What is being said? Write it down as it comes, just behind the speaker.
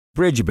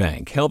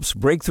Bridgebank helps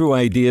breakthrough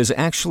ideas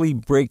actually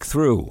break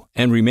through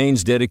and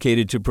remains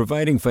dedicated to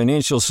providing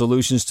financial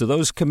solutions to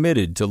those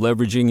committed to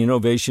leveraging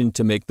innovation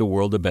to make the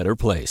world a better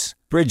place.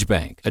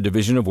 Bridgebank, a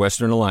division of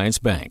Western Alliance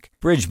Bank.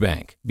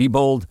 Bridgebank. Be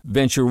bold,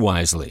 venture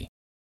wisely.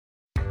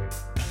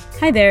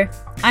 Hi there,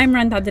 I'm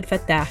Randa Abdel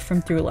Fattah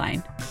from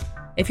Throughline.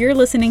 If you're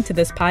listening to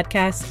this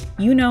podcast,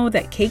 you know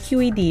that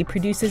KQED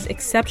produces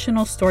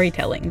exceptional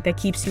storytelling that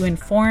keeps you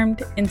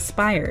informed,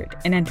 inspired,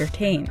 and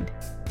entertained.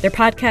 Their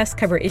podcasts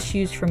cover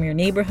issues from your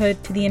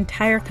neighborhood to the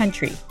entire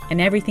country and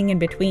everything in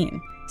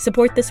between.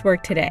 Support this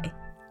work today.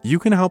 You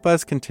can help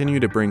us continue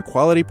to bring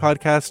quality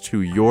podcasts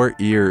to your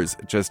ears.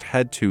 Just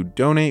head to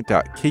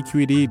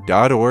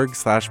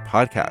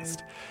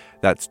donate.kqed.org/podcast.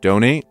 That's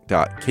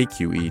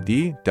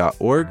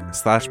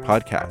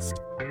donate.kqed.org/podcast.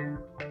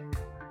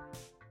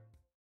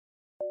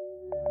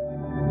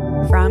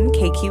 From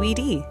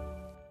KQED.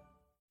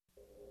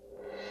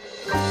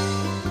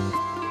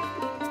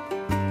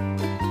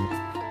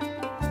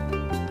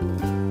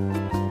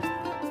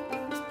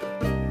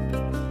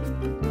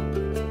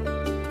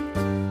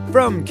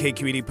 From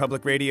KQED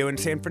Public Radio in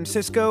San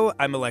Francisco,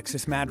 I'm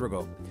Alexis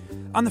Madrigal.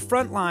 On the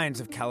front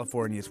lines of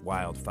California's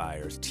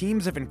wildfires,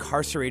 teams of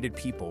incarcerated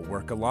people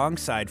work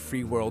alongside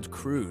Free World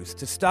crews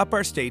to stop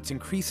our state's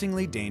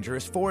increasingly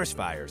dangerous forest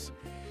fires.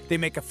 They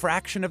make a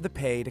fraction of the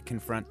pay to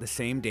confront the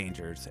same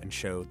dangers and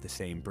show the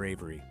same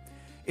bravery.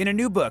 In a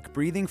new book,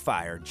 Breathing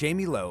Fire,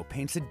 Jaime Lowe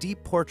paints a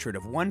deep portrait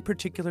of one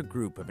particular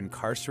group of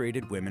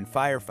incarcerated women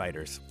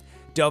firefighters,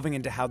 delving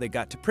into how they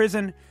got to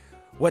prison,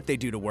 what they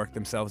do to work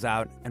themselves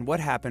out, and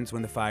what happens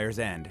when the fires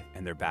end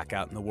and they're back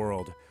out in the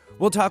world.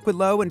 We'll talk with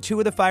Lowe and two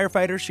of the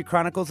firefighters she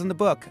chronicles in the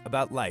book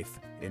about life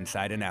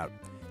inside and out.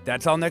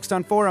 That's all next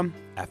on Forum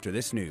after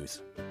this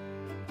news.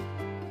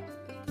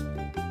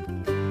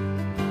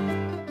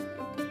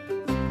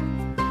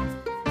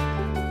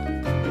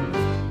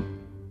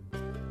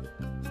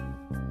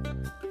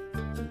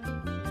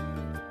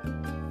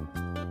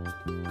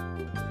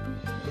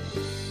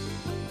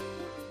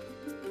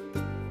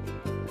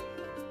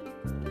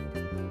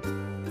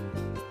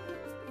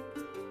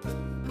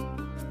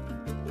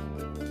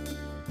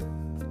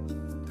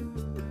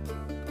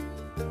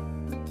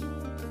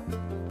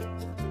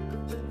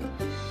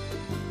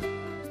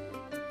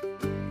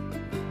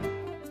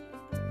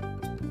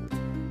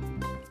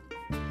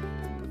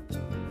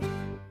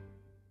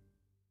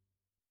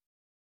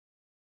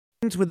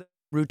 With a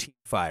routine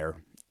fire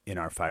in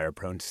our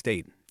fire-prone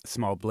state, a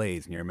small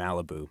blaze near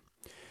Malibu.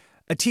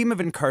 A team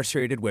of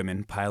incarcerated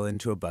women pile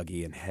into a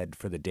buggy and head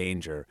for the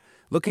danger,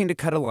 looking to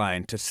cut a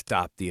line to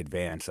stop the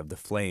advance of the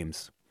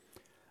flames.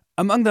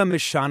 Among them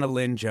is Shauna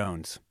Lynn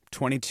Jones,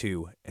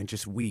 22 and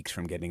just weeks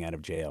from getting out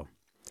of jail.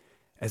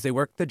 As they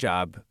worked the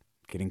job,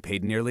 getting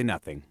paid nearly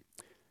nothing,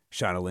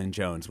 Shauna Lynn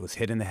Jones was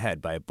hit in the head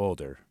by a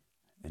boulder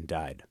and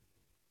died.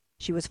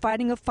 She was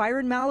fighting a fire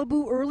in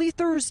Malibu early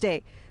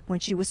Thursday when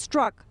she was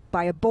struck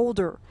by a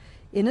boulder.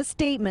 In a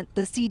statement,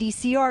 the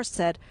CDCR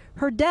said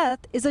her death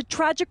is a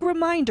tragic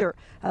reminder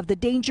of the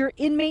danger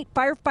inmate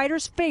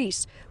firefighters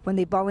face when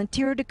they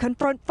volunteer to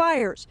confront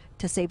fires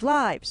to save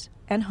lives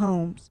and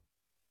homes.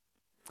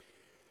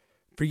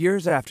 For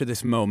years after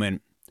this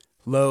moment,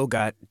 Lowe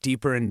got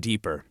deeper and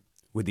deeper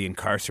with the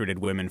incarcerated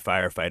women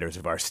firefighters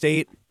of our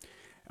state,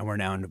 and we're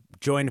now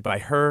joined by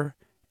her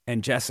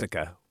and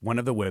Jessica, one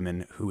of the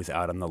women who was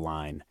out on the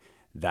line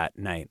that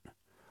night.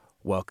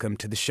 Welcome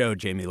to the show,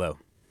 Jaime Lowe.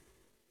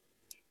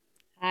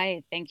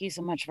 Hi, thank you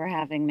so much for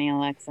having me,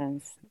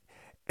 Alexis.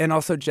 And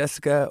also,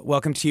 Jessica,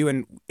 welcome to you.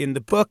 And in the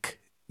book,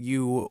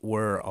 you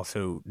were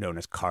also known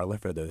as Carla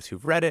for those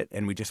who've read it.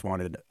 And we just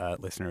wanted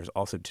listeners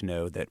also to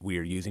know that we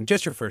are using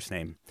just your first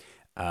name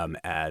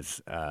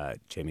as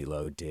Jaime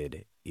Lowe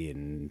did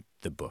in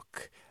the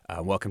book.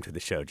 Welcome to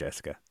the show,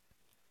 Jessica.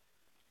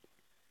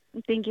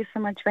 Thank you so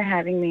much for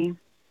having me.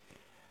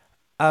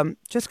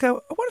 Jessica, I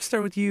want to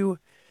start with you.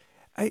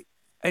 I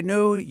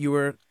know you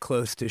were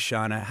close to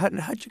Shauna.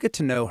 How'd you get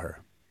to know her?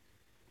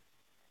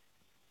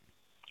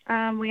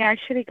 We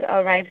actually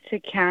arrived to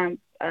camp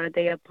a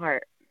day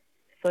apart.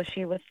 So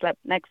she was slept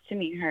next to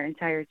me her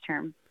entire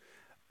term.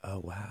 Oh,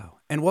 wow.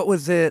 And what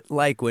was it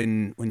like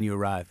when you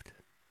arrived?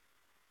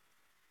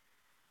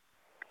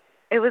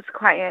 It was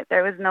quiet.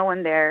 There was no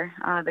one there.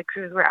 The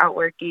crews were out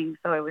working,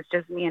 so it was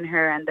just me and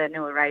her and the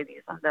new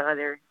arrivees on the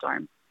other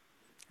dorm.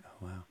 Oh,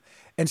 wow.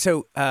 And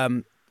so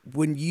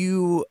when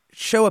you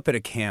show up at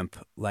a camp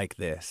like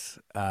this,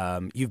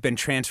 you've been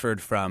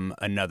transferred from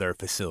another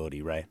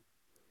facility, right?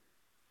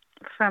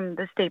 From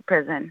the state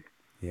prison.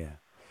 Yeah.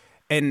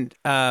 And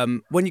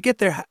when you get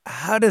there,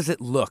 how does it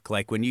look?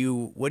 Like what do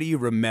you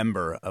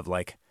remember of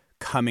like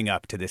coming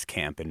up to this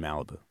camp in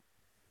Malibu?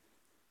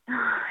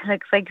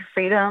 Looks like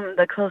freedom,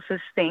 the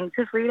closest thing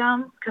to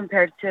freedom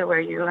compared to where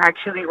you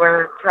actually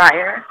were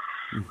prior.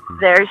 Mm-hmm.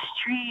 There's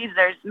trees,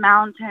 there's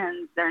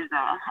mountains, there's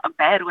a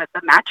bed with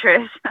a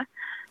mattress.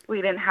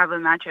 We didn't have a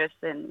mattress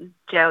in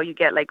jail. You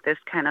get like this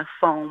kind of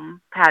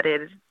foam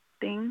padded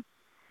thing.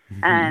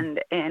 Mm-hmm. And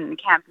in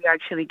camp, you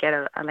actually get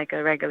a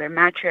regular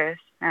mattress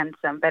and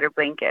some better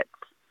blankets.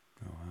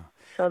 Oh, wow.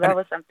 So that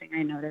was something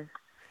I noticed.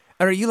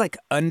 And are you like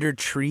under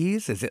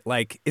trees? Is it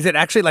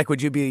actually like,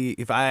 would you be,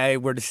 if I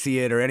were to see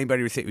it or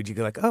anybody would see it, would you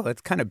go like, oh,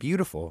 that's kind of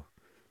beautiful?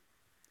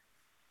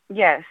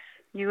 Yes,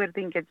 you would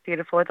think it's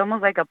beautiful. It's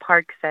almost like a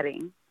park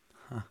setting.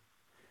 Huh.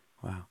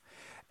 Wow.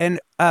 And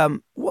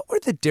what were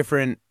the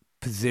different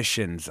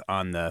positions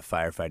on the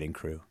firefighting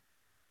crew?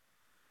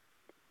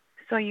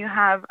 So you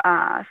have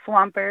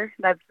Swamper,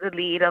 that's the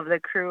lead of the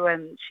crew,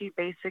 and she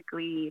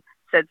basically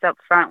sits up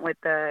front with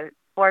the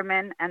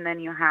foreman, and then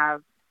you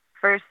have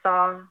first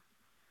saw,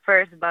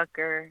 first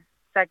bucker,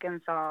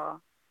 second saw,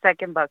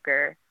 second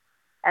bucker,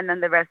 and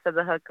then the rest of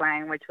the hook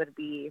line, which would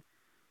be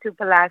two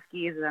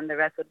Pulaskis, and then the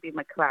rest would be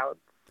McLeod's,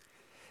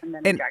 and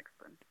then Jackson.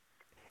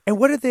 And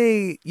what are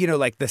they,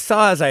 like the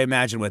saws, I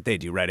imagine what they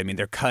do, right? I mean,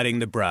 they're cutting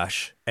the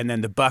brush, and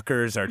then the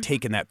buckers are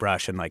taking that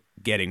brush and, like,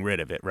 getting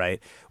rid of it,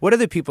 right? What are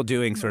the people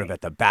doing sort of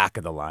at the back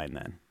of the line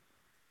then?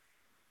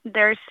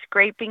 They're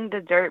scraping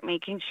the dirt,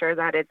 making sure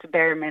that it's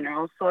bare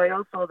mineral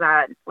soil so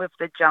that if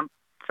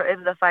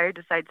the fire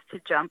decides to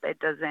jump, it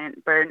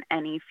doesn't burn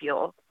any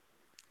fuel.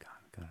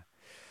 Got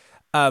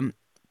it.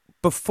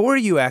 Before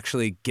you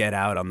actually get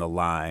out on the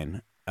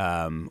line,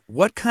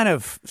 what kind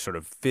of sort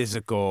of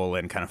physical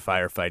and kind of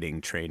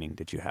firefighting training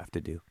did you have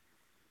to do?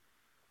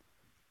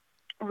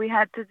 We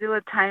had to do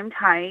a timed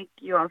hike.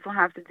 You also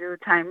have to do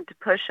timed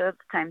push-ups,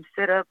 timed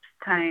sit-ups,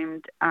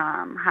 timed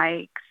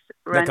hikes,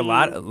 running.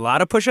 Like a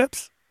lot of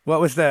push-ups?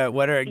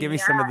 Give me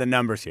some of the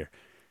numbers here.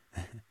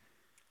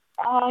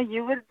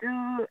 You would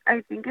do,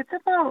 I think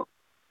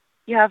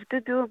you have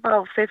to do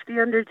about 50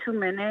 under 2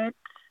 minutes.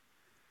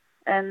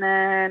 And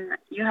then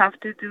you have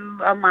to do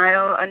a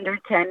mile under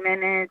 10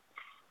 minutes.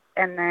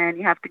 And then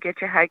you have to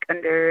get your hike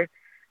under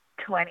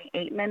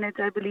 28 minutes,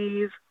 I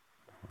believe.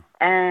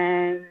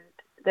 And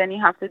then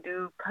you have to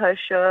do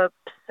push-ups.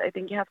 I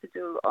think you have to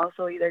do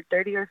also either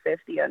 30 or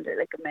 50 under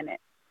like a minute.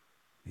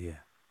 Yeah.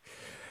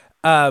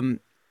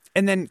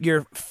 And then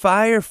your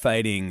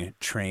firefighting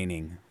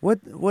training,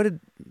 what did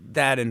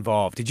that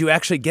involve? Did you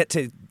actually get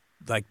to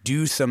like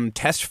do some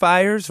test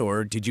fires,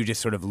 or did you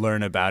just sort of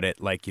learn about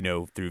it like,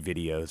 through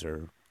videos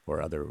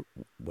or other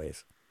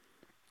ways?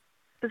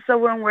 So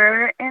when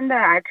we're in the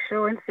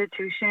actual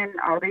institution,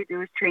 all they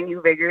do is train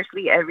you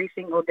vigorously every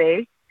single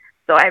day.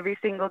 So every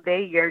single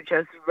day you're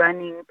just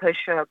running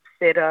push-ups,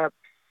 sit-ups,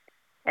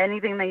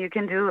 anything that you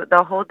can do.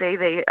 The whole day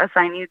they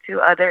assign you to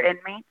other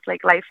inmates,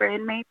 like lifer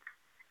inmates.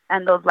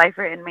 And those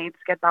lifer inmates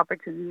get the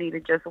opportunity to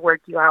just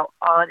work you out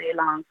all day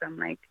long from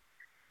like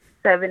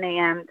 7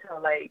 a.m. till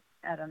like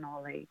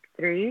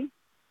 3.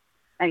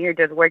 And you're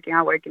just working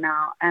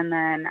out. And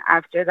then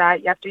after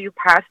that, after you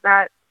pass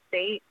that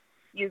state,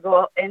 you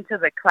go into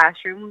the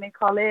classroom, they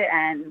call it,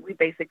 and we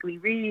basically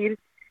read.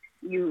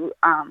 You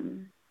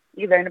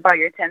learn about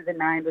your 10s and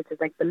 9s, which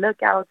is like the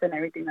lookouts and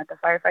everything that the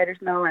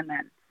firefighters know, and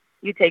then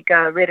you take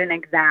a written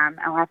exam.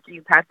 And after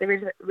you pass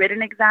the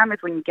written exam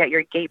is when you get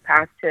your gate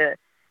pass to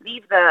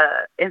leave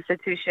the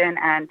institution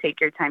and take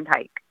your timed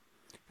hike.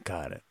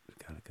 Got it.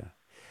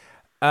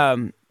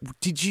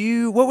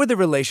 What were the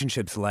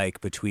relationships like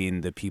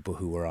between the people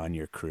who were on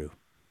your crew?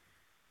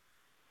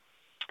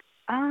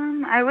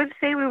 I would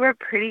say we were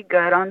pretty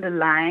good on the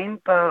line,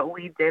 but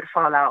we did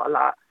fall out a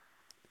lot.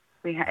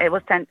 It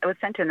was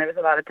tension. There was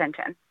a lot of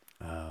tension.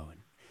 Oh,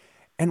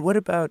 and what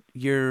about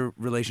your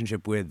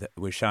relationship with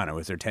Shauna?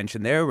 Was there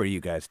tension there? Or were you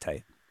guys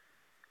tight?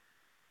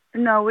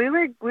 No, we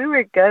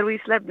were good. We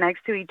slept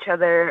next to each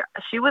other.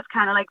 She was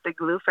kind of like the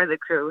glue for the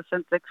crew,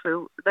 since the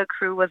crew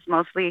was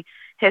mostly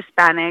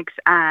Hispanics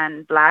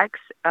and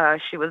blacks.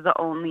 She was the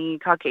only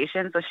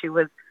Caucasian, so she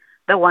was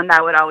the one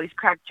that would always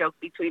crack joke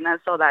between us,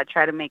 so that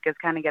try to make us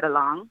kind of get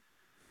along.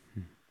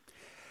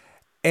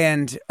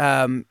 And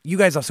you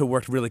guys also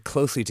worked really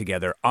closely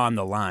together on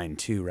the line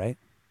too, right?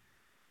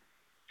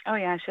 Oh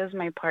yeah, she was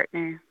my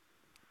partner.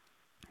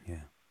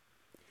 Yeah.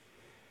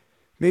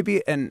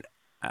 Maybe, and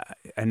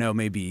I know it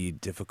may be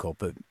difficult,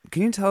 but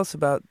can you tell us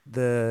about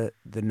the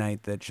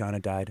night that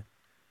Shauna died?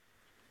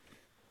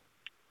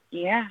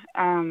 Yeah.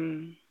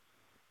 Do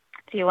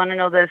you want to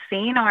know the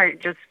scene or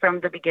just from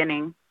the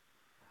beginning?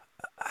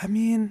 I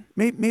mean,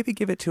 maybe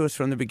give it to us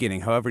from the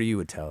beginning, however you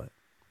would tell it.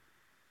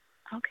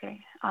 Okay.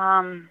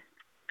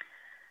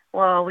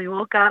 Well, we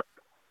woke up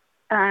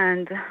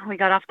and we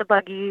got off the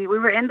buggy. We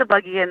were in the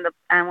buggy, and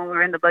when we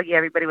were in the buggy,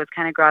 everybody was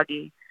kind of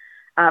groggy,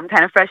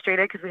 kind of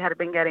frustrated because we had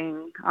been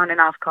getting on and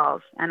off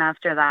calls. And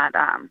after that,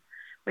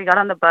 we got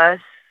on the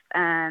bus,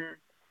 and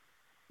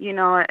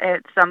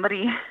it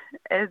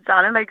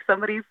sounded like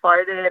somebody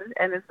farted,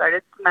 and it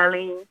started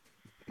smelling.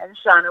 And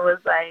Shauna was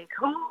like,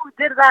 "Who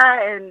did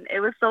that?" And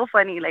it was so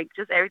funny, like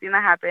just everything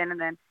that happened.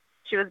 And then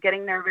she was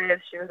getting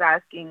nervous. She was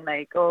asking,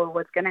 like, "Oh,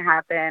 what's going to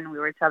happen?" We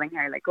were telling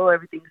her, like, "Oh,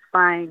 everything's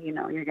fine.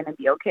 You're going to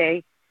be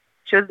okay."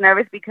 She was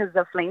nervous because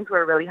the flames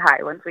were really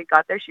high. Once we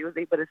got there, she was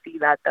able to see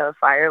that the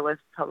fire was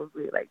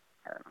probably, like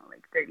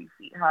 30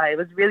 feet high. It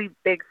was really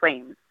big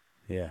flames.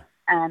 Yeah.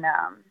 And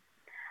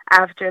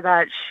after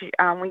that,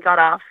 we got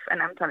off,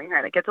 and I'm telling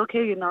her, like, it's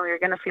okay. You're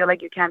going to feel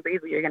like you can't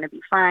breathe, but you're going to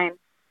be fine.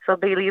 So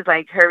Bailey's,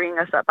 like, hurrying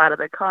us up out of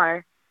the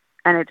car.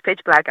 and it's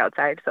pitch black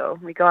outside. So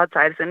we go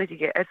outside. As soon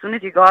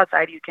as you go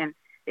outside, you can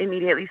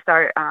immediately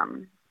start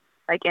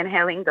like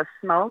inhaling the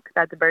smoke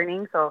that's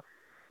burning. So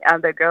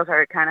the girls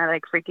are kind of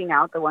like freaking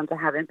out, the ones that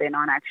haven't been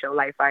on actual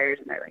live fires,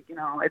 and they're like,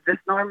 is this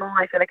normal?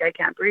 I feel like I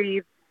can't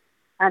breathe.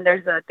 And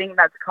there's a thing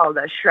that's called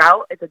a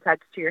shroud. It's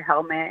attached to your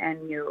helmet,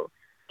 and you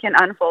can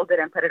unfold it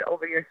and put it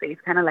over your face,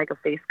 kind of like a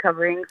face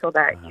covering, so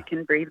that you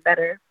can breathe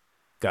better.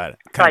 Got it.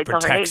 Kind of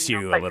protects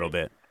you a little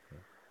bit.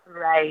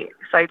 Right.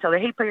 So I told her,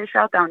 hey, put your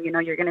shroud down.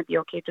 You're going to be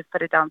okay. Just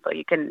put it down so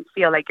you can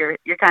feel like you're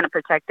kind of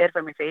protected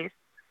from your face.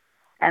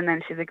 And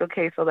then she's like,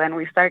 okay. So then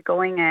we start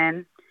going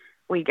in.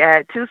 We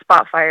get 2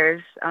 spot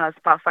fires.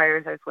 Spot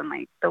fires is when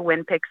like the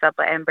wind picks up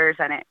the embers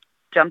and it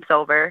jumps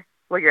over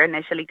where you're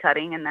initially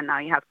cutting, and then now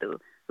you have to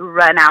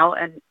run out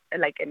and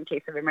like in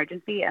case of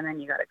emergency, and then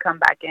you got to come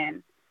back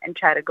in and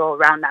try to go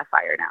around that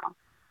fire now.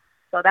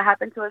 So that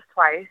happened to us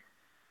twice,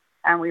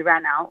 and we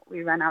ran out.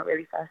 We ran out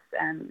really fast,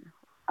 and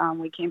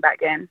we came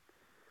back in.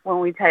 When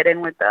we tied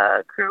in with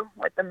the crew,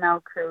 with the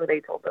male crew, they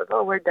told us,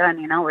 oh, we're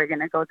done. We're going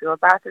to go do a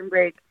bathroom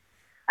break,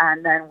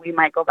 and then we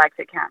might go back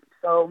to camp.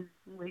 So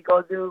we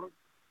go do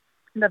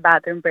the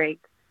bathroom break.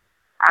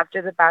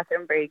 After the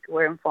bathroom break,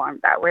 we're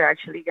informed that we're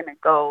actually going to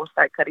go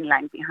start cutting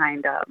lines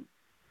behind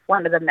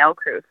one of the male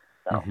crews.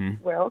 So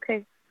we're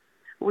okay.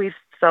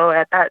 So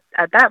at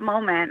that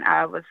moment,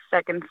 I was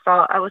second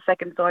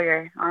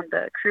sawyer on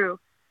the crew.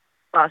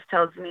 Boss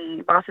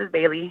is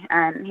Bailey,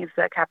 and he's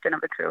the captain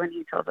of the crew, and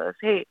he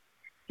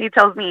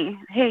tells me,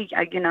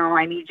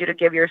 I need you to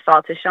give your saw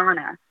to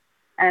Shauna.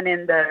 And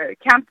in the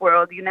camp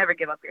world, you never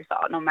give up your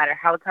saw, no matter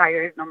how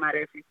tired, no matter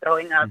if you're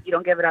throwing up, you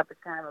don't give it up.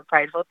 It's kind of a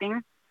prideful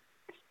thing.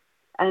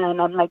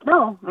 And I'm like,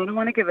 no, I don't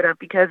want to give it up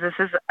because this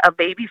is a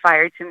baby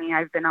fire to me.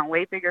 I've been on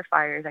way bigger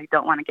fires. I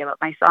don't want to give up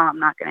my saw. I'm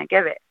not going to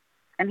give it.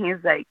 And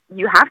he's like,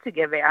 you have to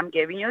give it. I'm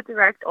giving you a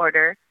direct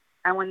order.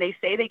 And when they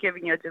say they're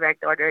giving you a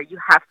direct order, you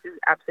have to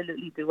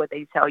absolutely do what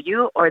they tell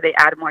you, or they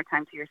add more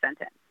time to your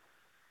sentence.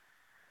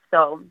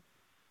 So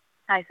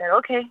I said,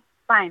 okay,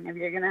 fine. If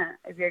you're gonna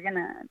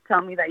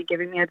tell me that you're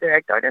giving me a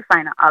direct order,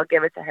 fine, I'll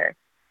give it to her.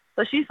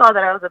 So she saw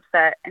that I was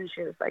upset, and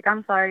she was like,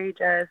 I'm sorry,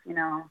 Jess,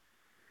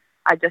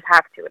 I just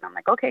have to. And I'm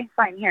like, okay,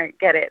 fine, here,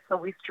 get it. So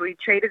we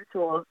traded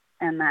tools,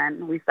 and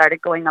then we started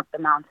going up the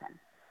mountain.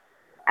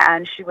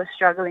 And she was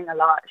struggling a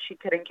lot. She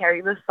couldn't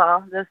carry the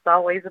saw. The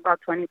saw weighs about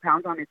 20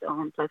 pounds on its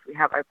own. Plus, we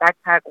have our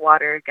backpack,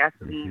 water,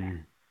 gasoline,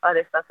 and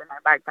other stuff in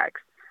our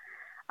backpacks.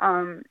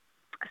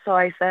 So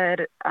I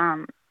said,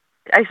 I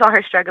saw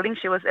her struggling.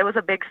 It was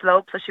a big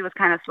slope, so she was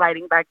kind of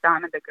sliding back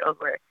down, and the girls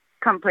were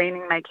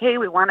complaining like, hey,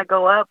 we want to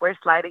go up. We're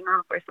sliding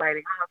off.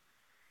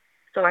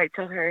 So I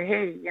told her,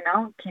 hey,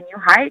 can you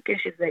hike?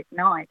 And she's like,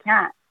 no, I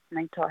can't. And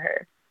I told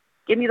her,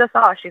 give me the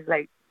saw. She's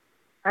like,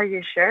 are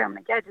you sure? I'm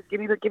like, yeah, just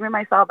give me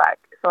my saw back.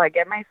 So I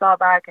get my saw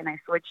back, and I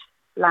switch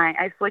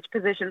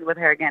positions with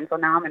her again. So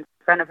now I'm in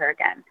front of her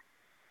again.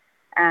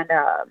 And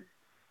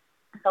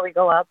so we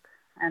go up,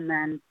 and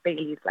then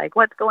Bailey's like,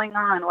 what's going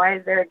on? Why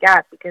is there a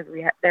gap? Because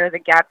there was a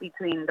gap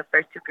between the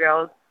first 2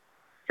 girls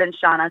since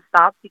Shauna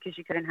stopped because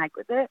she couldn't hike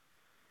with it.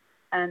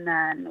 And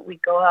then we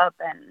go up,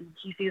 and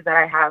he sees that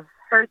I have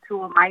her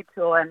tool, my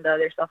tool, and the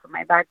other stuff in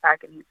my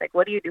backpack. And he's like,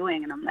 what are you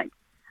doing? And I'm like,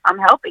 I'm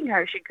helping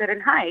her. She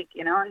couldn't hike,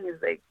 And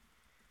he's like,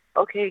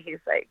 okay.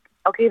 He's like,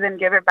 okay, then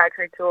give her back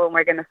her tool, and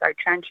we're going to start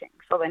trenching.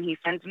 So then he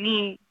sends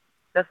me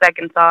the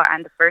second saw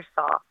and the first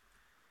saw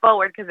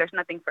forward because there's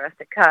nothing for us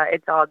to cut.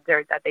 It's all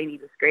dirt that they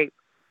need to scrape.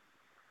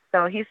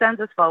 So he sends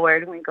us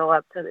forward, and we go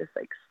up to this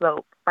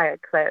slope by a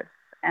cliff.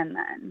 And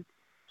then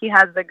he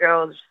has the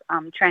girls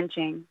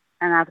trenching.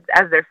 And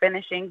as they're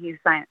finishing, he's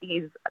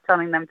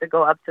telling them to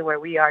go up to where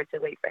we are to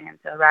wait for him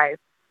to arrive.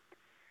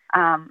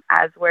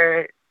 As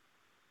we're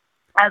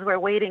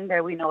waiting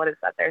there, we notice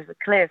that there's a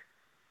cliff.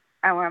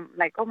 And we're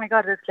like, oh, my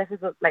God, this cliff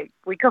is like,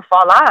 we could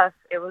fall off.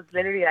 It was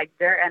literally like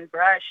dirt and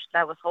brush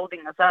that was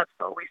holding us up.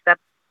 So we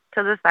stepped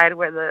to the side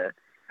where the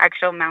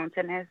actual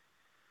mountain is.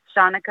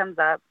 Shauna comes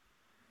up,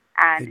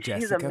 and hey,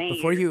 Jessica, she's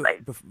amazed.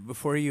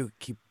 Before you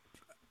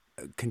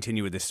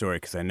continue with this story,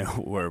 because I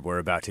know we're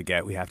about to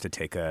we have to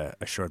take a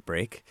short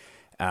break.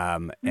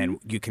 And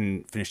you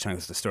can finish telling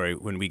us the story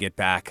when we get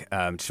back.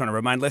 Just want to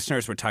remind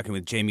listeners, we're talking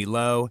with Jaime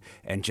Lowe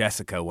and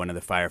Jessica, one of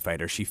the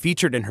firefighters. She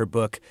featured in her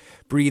book,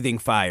 Breathing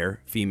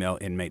Fire, Female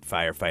Inmate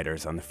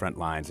Firefighters on the Front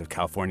Lines of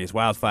California's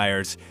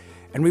Wildfires.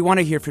 And we want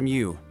to hear from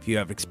you. If you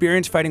have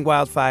experience fighting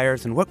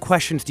wildfires, and what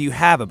questions do you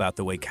have about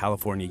the way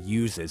California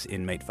uses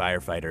inmate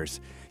firefighters,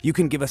 you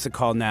can give us a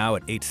call now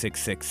at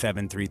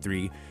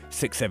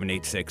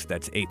 866-733-6786.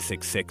 That's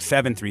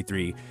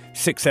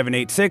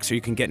 866-733-6786. Or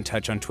you can get in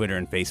touch on Twitter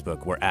and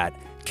Facebook. We're at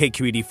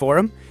KQED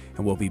Forum,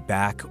 and we'll be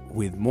back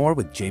with more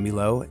with Jaime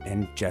Lowe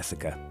and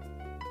Jessica.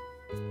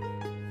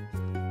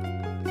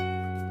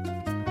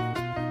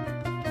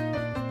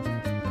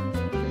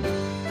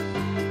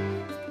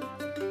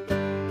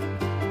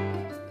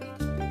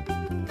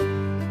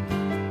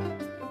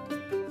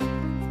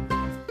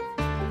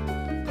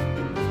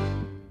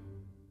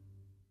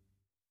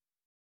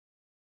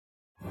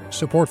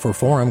 Support for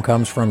Forum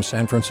comes from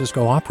San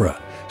Francisco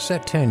Opera.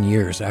 Set 10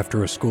 years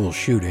after a school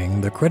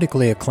shooting, the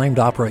critically acclaimed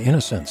opera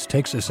Innocence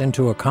takes us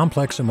into a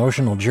complex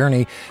emotional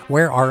journey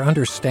where our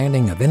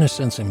understanding of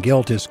innocence and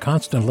guilt is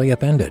constantly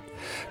upended.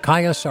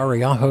 Kaya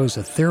Sariaho's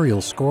ethereal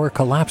score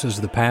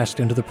collapses the past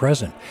into the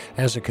present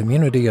as a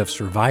community of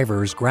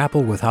survivors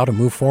grapple with how to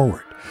move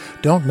forward.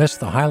 Don't miss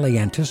the highly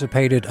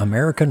anticipated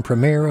American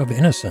premiere of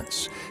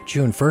Innocence,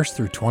 June 1st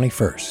through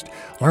 21st.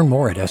 Learn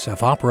more at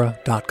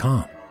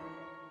sfopera.com.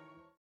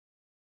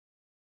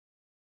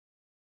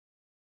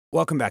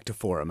 Welcome back to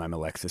Forum. I'm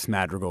Alexis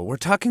Madrigal. We're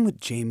talking with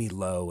Jaime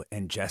Lowe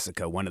and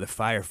Jessica, one of the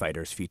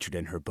firefighters featured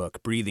in her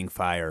book, Breathing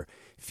Fire,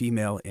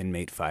 Female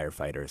Inmate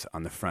Firefighters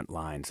on the Front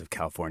Lines of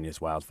California's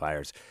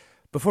Wildfires.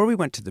 Before we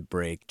went to the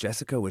break,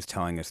 Jessica was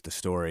telling us the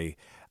story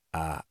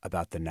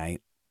about the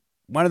night,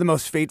 one of the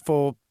most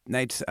fateful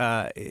nights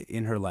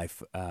in her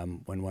life,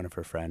 when one of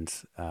her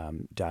friends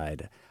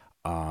died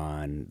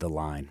on the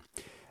line.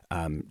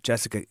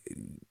 Jessica,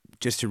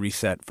 just to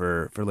reset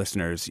for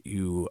listeners,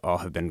 you all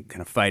have been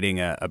kind of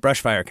fighting a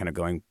brush fire, kind of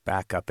going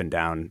back up and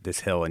down this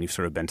hill, and you've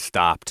sort of been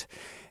stopped,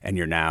 and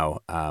you're now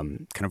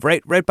kind of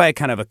right by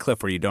kind of a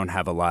cliff where you don't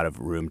have a lot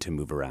of room to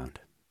move around.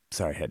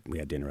 Sorry, we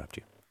had to interrupt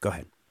you. Go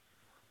ahead.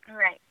 All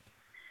right.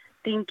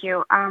 Thank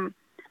you.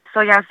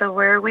 So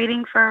we're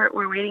waiting for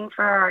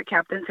our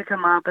captain to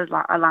come up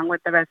along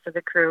with the rest of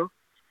the crew,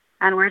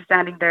 and we're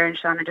standing there, and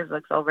Shauna just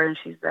looks over and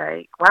she's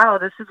like, "Wow,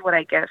 this is what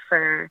I get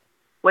for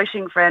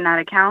wishing for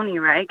Anata County,"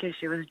 right? Because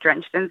she was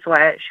drenched in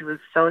sweat. She was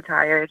so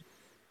tired.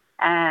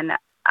 And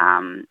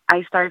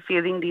I started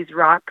feeling these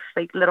rocks,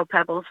 like little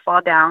pebbles,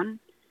 fall down.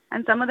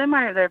 And some of them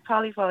they're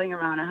probably falling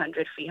around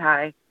 100 feet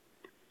high.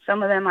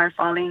 Some of them are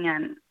falling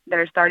and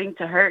they're starting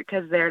to hurt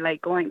because they're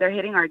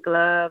hitting our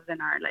gloves and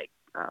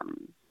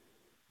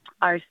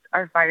our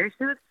fire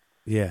suits.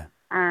 Yeah.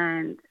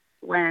 And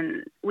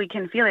when we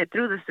can feel it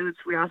through the suits,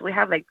 we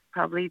have like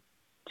probably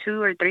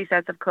 2 or 3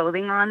 sets of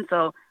clothing on.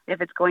 So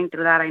if it's going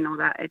through that, I know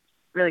that it's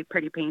really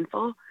pretty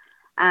painful.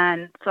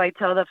 And so I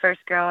tell the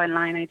first girl in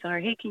line, I tell her,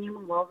 "Hey, can you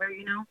move over,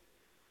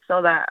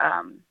 so that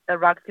the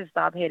rocks can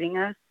stop hitting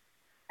us?"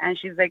 And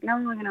she's like, "No,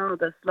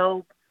 the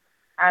slope,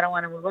 I don't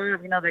want to move over.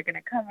 They're going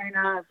to come right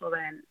now." So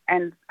then,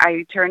 and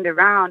I turned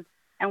around,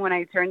 and when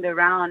I turned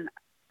around,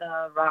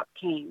 the rock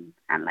came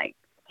and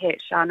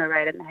hit Shauna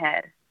right in the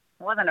head.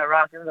 It wasn't a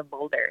rock, it was a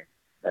boulder.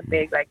 A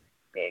big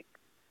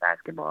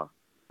basketball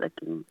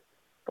looking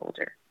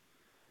boulder.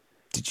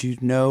 Did you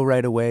know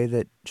right away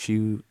that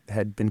she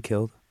had been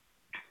killed?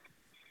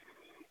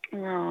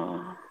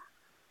 No.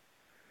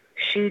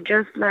 She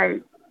just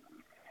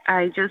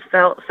I just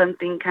felt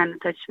something kind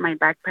of touch my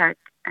backpack,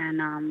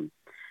 and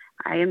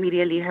I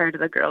immediately heard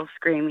the girl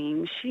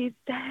screaming, "She's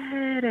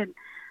dead," and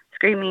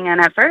screaming. And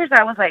at first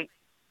I was like,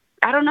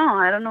 I don't know.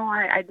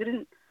 I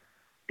didn't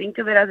think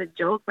of it as a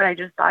joke, but I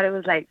just thought it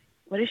was like,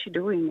 what is she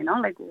doing?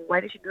 Why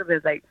did she do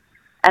this?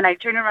 And I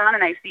turn around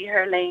and I see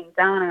her laying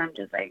down, and I'm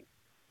just like,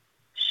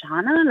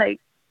 "Shauna?"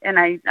 And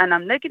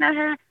I'm looking at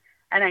her,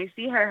 and I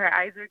see her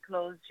eyes are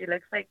closed. She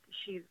looks like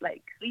she's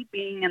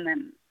sleeping, and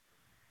then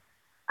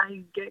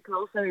I get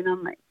closer and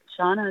I'm like,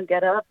 "Shauna,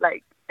 get up."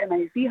 And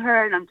I see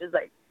her and I'm just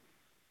like,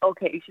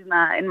 okay, she's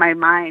not. In my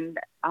mind,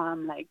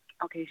 I'm like,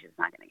 okay, she's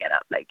not gonna get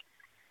up.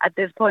 At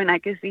this point I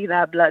could see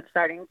that blood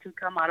starting to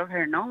come out of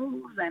her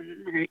nose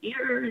and her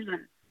ears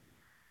and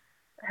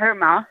her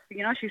mouth,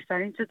 she's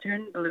starting to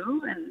turn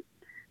blue. And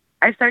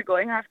I start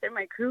going after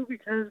my crew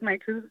because my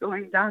crew's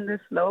going down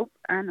this slope,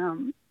 and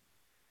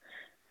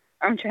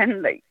I'm trying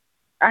to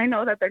I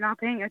know that they're not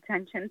paying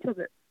attention to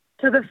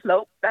the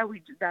slope that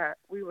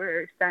we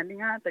were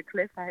standing at, the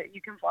cliff that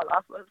you can fall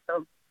off of.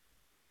 So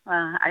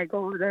I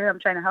go over there. I'm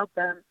trying to help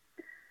them.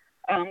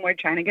 We're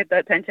trying to get the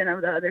attention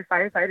of the other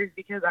firefighters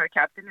because our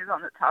captain is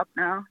on the top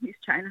now. He's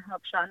trying to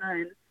help Shauna,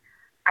 and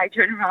I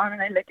turn around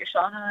and I look at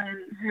Shauna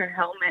and her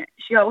helmet.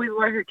 She always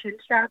wore her chin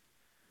strap,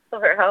 so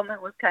her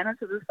helmet was kind of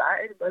to the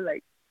side, but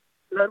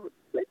blood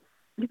was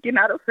leaking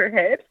out of her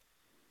head.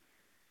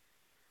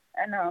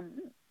 And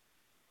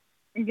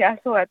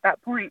so at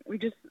that point we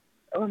just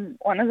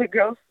one of the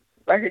girls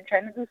started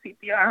trying to do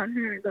CPR on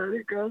her. The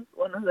other girls,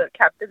 one of the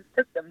captains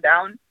took them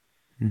down.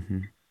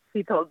 Mm-hmm.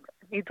 He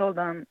told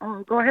them,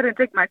 "Oh, go ahead and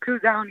take my crew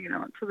down,"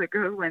 So the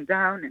girls went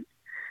down, and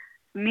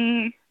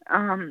me,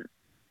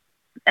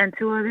 and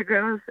 2 other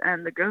girls,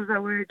 and the girls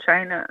that were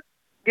trying to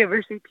give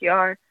her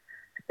CPR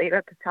stayed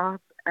at the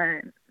top.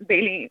 And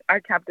Bailey, our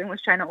captain,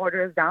 was trying to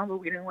order us down, but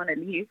we didn't want to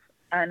leave.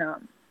 And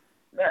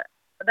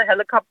the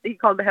helicopter, he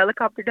called the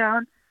helicopter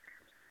down.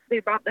 They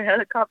brought the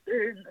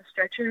helicopter and the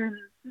stretcher, and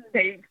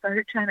they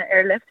started trying to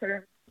airlift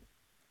her,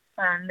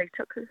 and they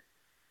took her.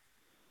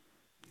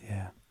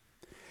 Yeah.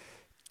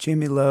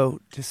 Jaime Lowe,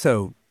 just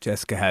so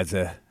Jessica has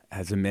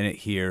a minute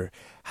here,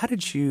 how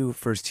did you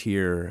first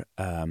hear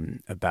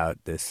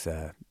about this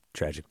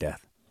tragic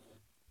death?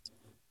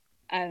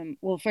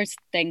 Well, first,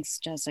 thanks,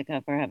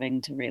 Jessica, for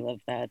having to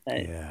relive that.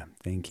 Yeah,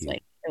 thank you.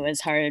 It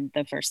was hard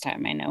the first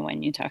time, I know,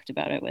 when you talked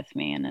about it with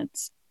me, and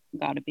it's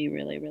got to be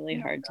really, really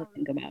hard to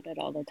think about it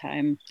all the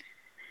time.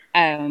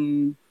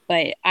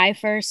 But I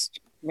first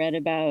read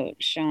about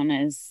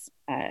Shauna's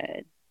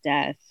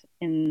death.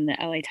 In the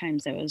LA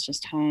Times, I was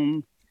just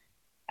home.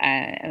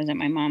 I was at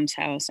my mom's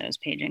house. I was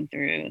paging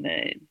through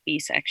the B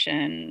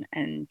section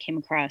and came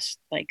across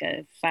like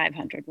a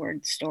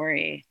 500-word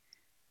story.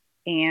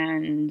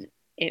 And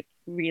it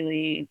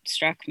really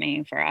struck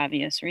me for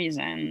obvious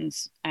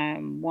reasons.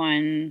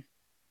 One,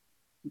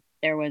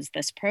 there was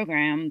this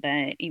program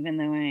that even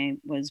though I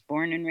was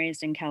born and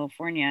raised in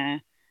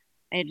California,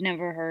 I had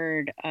never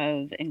heard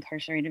of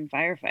incarcerated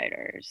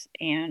firefighters.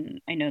 And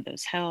I know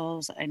those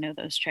hills, I know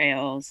those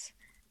trails,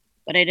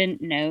 but I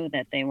didn't know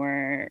that they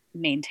were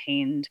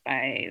maintained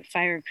by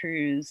fire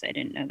crews. I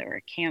didn't know there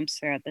were camps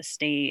throughout the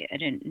state. I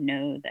didn't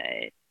know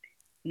that,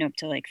 up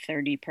to like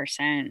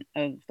 30%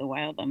 of the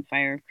wildland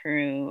fire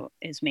crew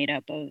is made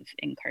up of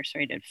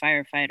incarcerated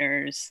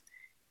firefighters.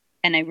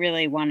 And I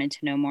really wanted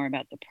to know more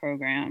about the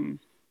program.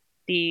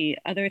 The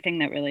other thing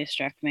that really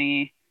struck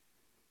me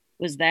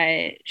was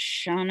that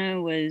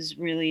Shauna was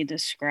really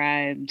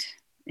described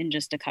in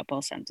just a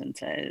couple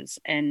sentences,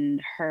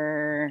 and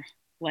her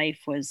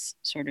life was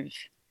sort of,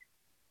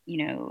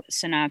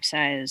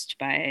 synopsized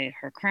by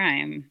her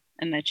crime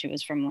and that she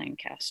was from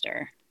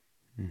Lancaster.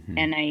 Mm-hmm.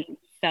 And I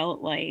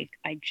felt like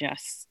I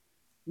just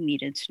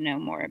needed to know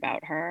more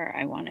about her.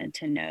 I wanted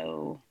to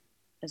know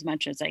as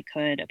much as I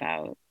could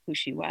about who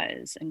she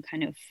was and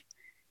kind of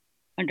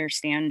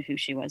understand who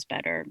she was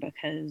better,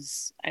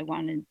 because I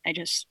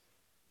just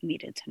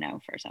needed to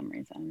know for some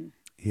reason.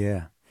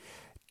 Yeah.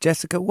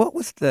 Jessica, what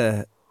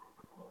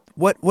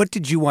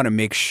did you want to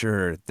make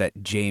sure that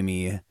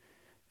Jaime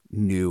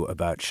knew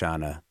about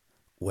Shauna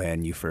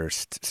when you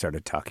first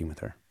started talking with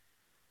her?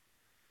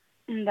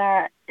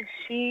 That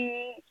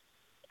she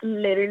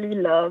literally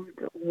loved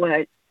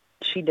what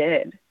she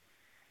did.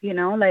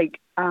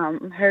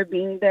 Her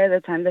being there, the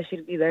time that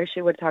she'd be there,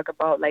 she would talk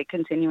about like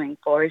continuing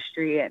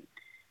forestry, and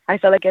I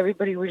felt like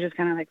everybody was just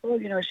kind of like, oh,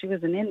 she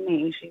was an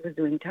inmate, she was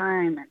doing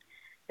time, and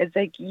it's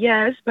like,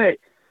 yes, but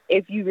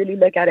if you really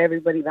look at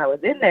everybody that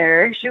was in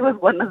there, she was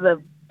one of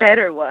the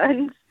better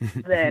ones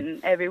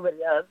than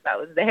everybody else that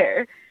was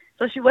there.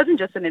 So she wasn't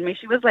just an inmate,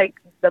 she was like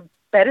the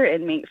better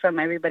inmate from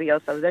everybody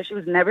else that was there. She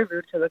was never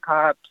rude to the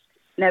cops,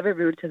 never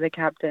rude to the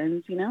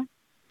captains, Yeah.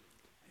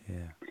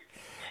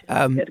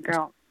 Good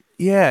girl.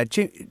 Yeah,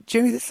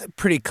 Jaime, this is a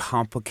pretty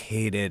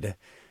complicated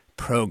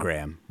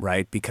program,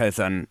 right? Because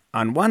on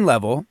one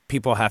level,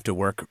 people have to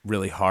work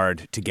really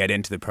hard to get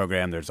into the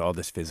program. There's all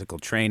this physical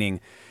training.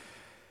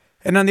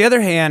 And on the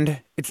other hand,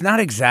 it's not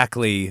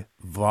exactly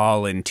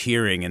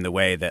volunteering in the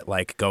way that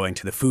like going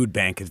to the food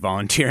bank is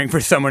volunteering for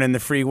someone in the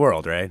free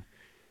world, right?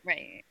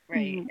 Right.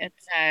 Mm-hmm.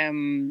 It's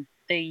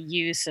the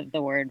use of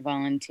the word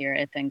volunteer,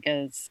 I think,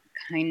 is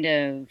kind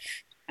of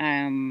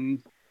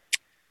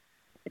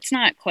it's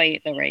not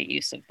quite the right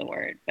use of the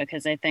word,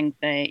 because I think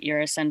that you're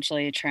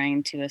essentially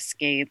trying to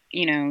escape.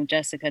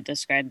 Jessica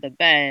described the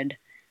bed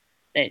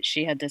that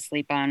she had to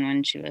sleep on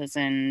when she was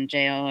in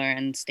jail or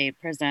in state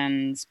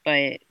prisons,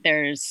 but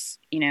there's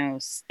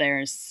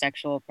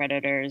sexual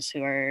predators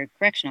who are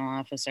correctional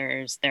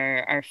officers.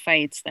 There are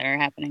fights that are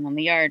happening on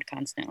the yard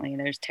constantly.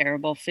 There's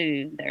terrible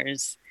food.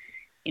 There's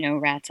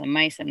rats and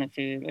mice in the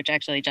food, which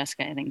actually,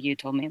 Jessica, I think you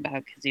told me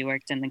about because you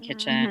worked in the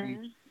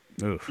kitchen.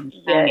 Mm-hmm.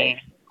 Yes.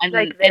 And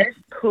like there's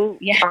poop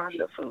on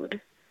the food.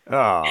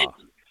 Oh.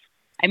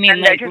 I mean,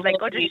 and they're just like,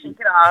 oh, just shake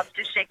it off.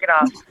 Just shake it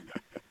off.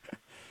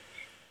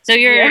 So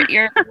you're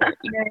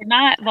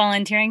not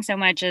volunteering so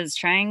much as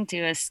trying to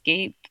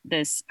escape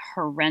this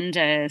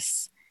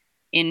horrendous,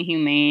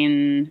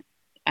 inhumane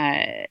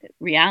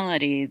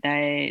reality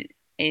that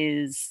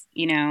is,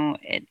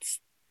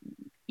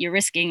 you're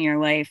risking your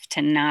life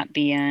to not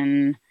be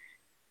in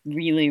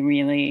really,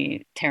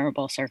 really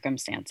terrible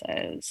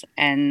circumstances.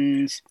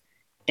 And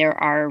there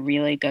are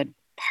really good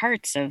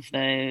parts of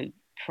the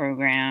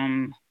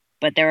program,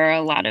 but there are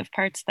a lot of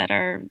parts that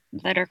are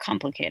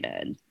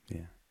complicated.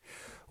 Yeah.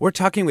 We're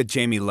talking with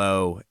Jaime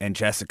Lowe and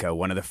Jessica,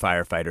 one of the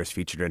firefighters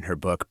featured in her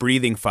book,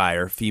 Breathing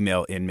Fire,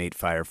 Female Inmate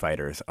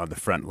Firefighters on the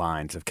Front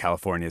Lines of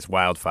California's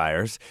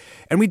Wildfires.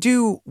 And we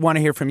do want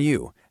to hear from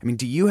you. I mean,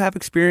 do you have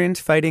experience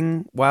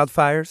fighting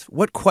wildfires?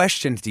 What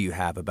questions do you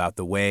have about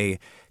the way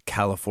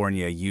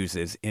California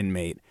uses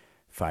inmate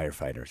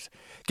firefighters?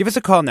 Give us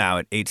a call now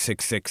at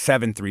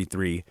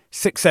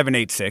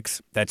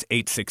 866-733-6786. That's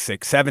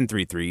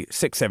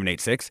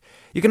 866-733-6786.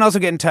 You can also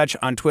get in touch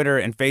on Twitter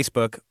and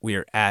Facebook. We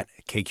are at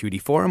KQED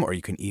Forum, or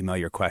you can email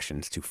your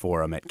questions to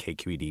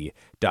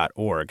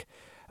forum@kqed.org.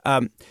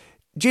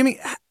 Jaime,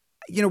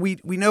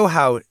 we know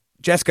how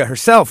Jessica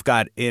herself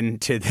got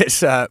into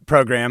this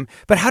program,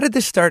 but how did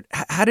this start?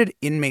 How did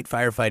inmate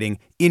firefighting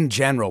in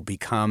general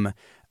become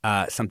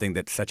something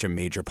that's such a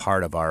major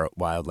part of our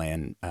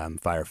wildland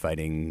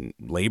firefighting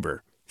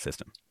labor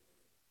system?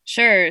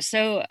 Sure.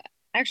 So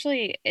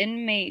actually,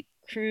 inmate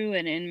crew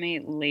and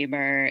inmate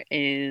labor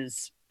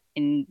is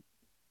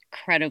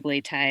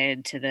incredibly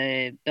tied to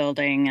the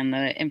building and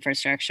the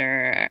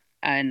infrastructure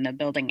and the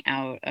building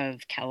out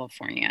of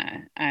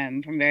California.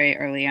 From very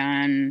early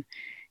on,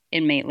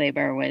 inmate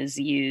labor was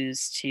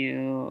used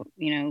to,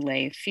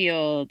 lay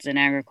fields and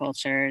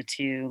agriculture,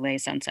 to lay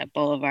Sunset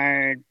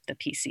Boulevard, the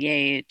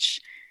PCH.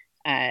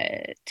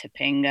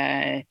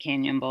 Topanga,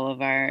 Canyon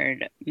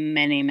Boulevard,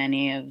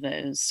 many of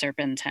those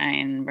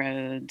serpentine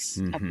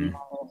roads up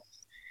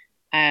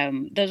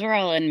north. Those were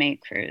all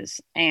inmate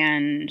crews.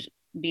 And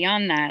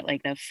beyond that,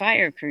 like the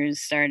fire crews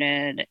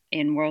started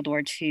in World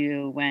War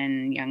II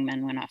when young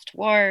men went off to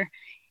war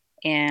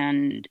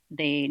and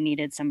they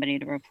needed somebody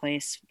to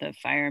replace the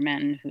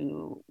firemen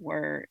who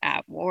were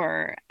at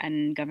war.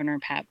 And Governor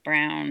Pat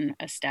Brown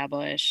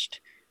established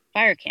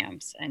fire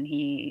camps, and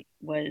he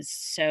was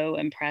so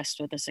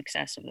impressed with the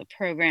success of the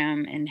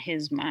program. In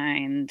his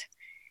mind,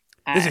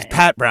 this is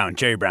Pat Brown,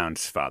 Jerry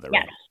Brown's father,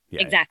 yes, right?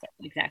 Yeah,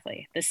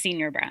 exactly. The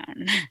senior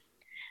Brown,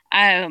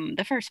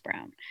 the first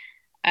Brown.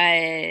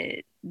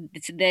 They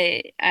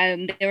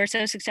were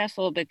so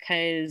successful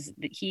because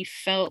he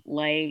felt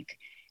like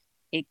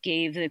it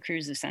gave the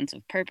crews a sense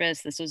of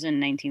purpose. This was in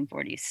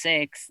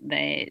 1946.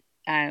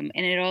 And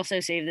it also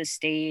saved the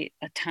state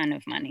a ton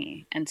of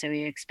money. And so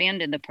he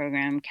expanded the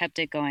program, kept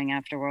it going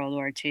after World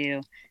War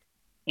II,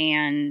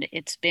 and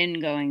it's been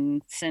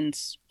going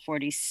since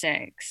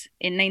 46.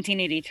 In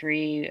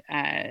 1983,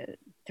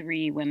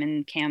 3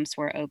 women camps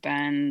were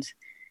opened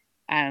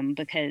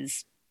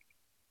because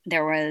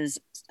there was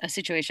a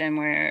situation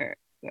where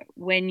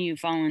when you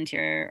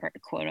volunteer, or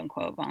quote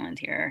unquote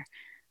volunteer,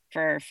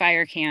 for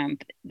fire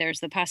camp, there's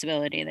the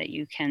possibility that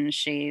you can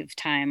shave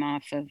time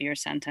off of your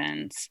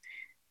sentence.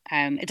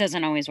 It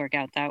doesn't always work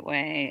out that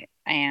way,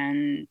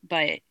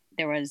 but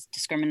there was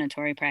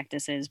discriminatory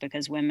practices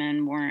because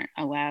women weren't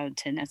allowed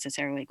to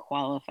necessarily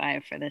qualify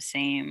for the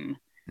same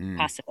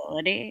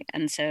possibility.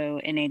 And so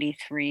in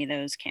 83,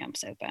 those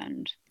camps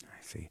opened.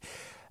 I see.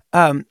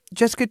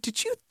 Jessica,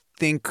 did you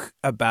think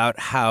about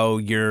how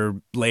your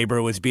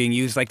labor was being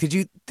used? Like, did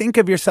you think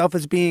of yourself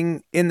as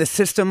being in the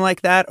system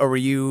like that, or were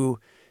you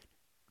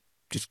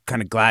just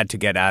kind of glad to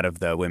get out of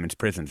the women's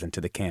prisons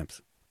into the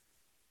camps?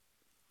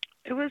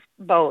 It was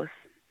both.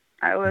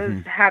 I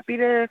was happy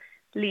to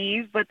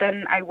leave, but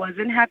then I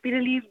wasn't happy to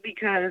leave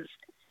because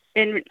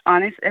in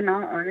all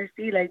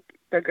honesty, like,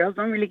 the girls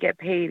don't really get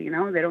paid, you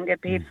know? They don't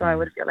get paid, so I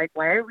would feel like,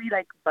 why are we,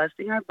 like,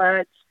 busting our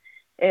butts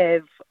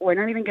if we're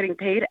not even getting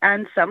paid?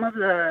 And some of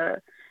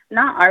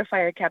not our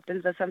fire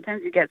captains, but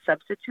sometimes you get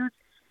substitutes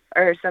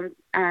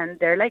and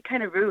they're, like,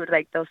 kind of rude.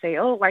 Like, they'll say,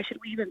 oh, why should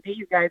we even pay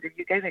you guys if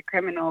you guys are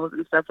criminals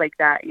and stuff like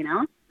that, you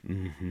know?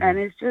 And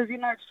it's just,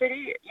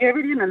 you're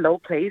already in a low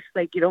place.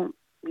 Like, you don't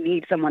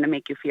need someone to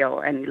make you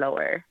feel any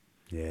lower.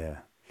 Yeah.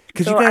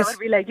 So I would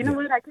be like, you know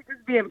what? I could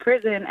just be in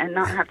prison and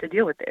not have to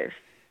deal with this.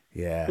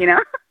 Yeah. You know?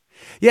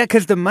 Yeah,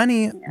 because the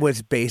money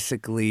was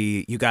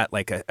basically, you got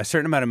like a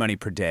certain amount of money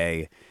per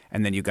day,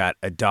 and then you got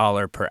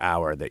 $1 per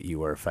hour that you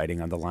were fighting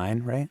on the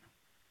line, right?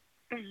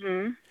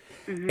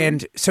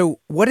 And so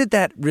what did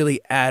that really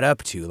add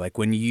up to? Like,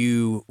 when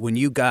you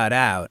got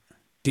out,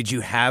 did you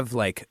have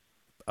like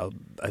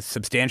a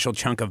substantial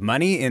chunk of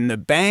money in the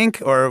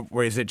bank, or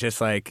was it just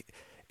like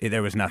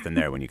there was nothing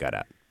there when you got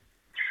out?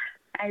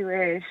 I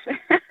wish.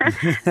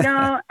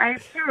 No, I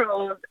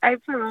paroled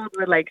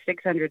with like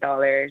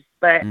 $600,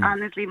 but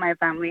honestly, my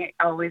family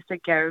always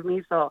took care of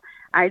me, so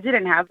I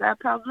didn't have that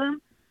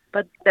problem.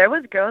 But there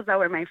was girls that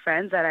were my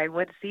friends that I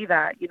would see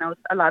that,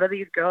 a lot of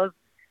these girls,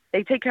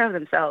 they take care of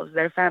themselves.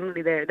 Their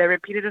family, they're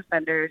repeated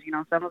offenders.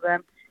 Some of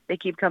them, they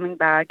keep coming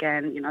back,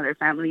 and their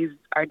families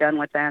are done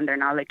with them. They're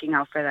not looking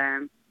out for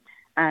them,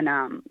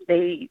 and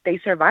they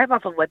survive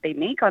off of what they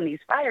make on these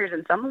fires.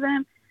 And some of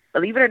them,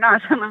 believe it or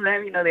not, some of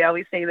them, they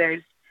always say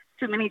there's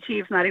too many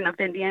chiefs, not enough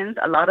Indians.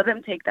 A lot of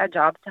them take that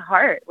job to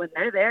heart. When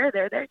they're there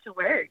to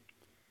work.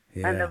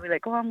 Yeah. And they'll be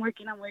like, oh, I'm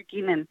working.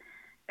 And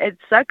it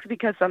sucks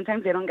because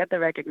sometimes they don't get the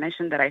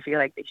recognition that I feel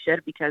like they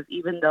should, because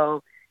even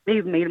though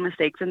they've made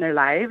mistakes in their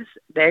lives,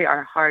 they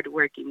are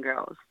hardworking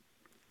girls.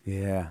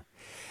 Yeah.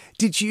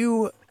 Did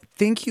you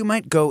think you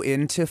might go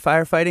into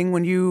firefighting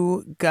when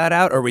you got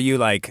out, or were you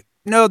like,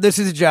 no, this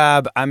is a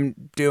job, I'm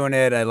doing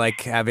it, I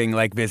like having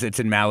like visits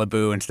in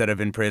Malibu instead of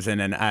in prison,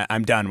 and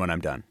I'm done when I'm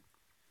done?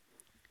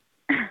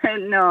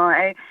 No,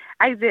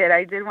 I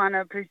did want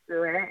to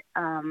pursue it.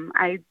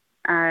 I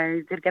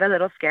did get a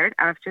little scared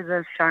after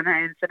the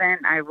Shauna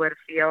incident. I would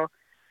feel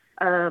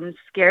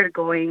scared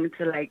going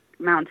to like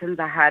mountains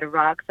that had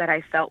rocks that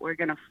I felt were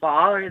gonna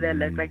fall, or that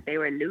looked like they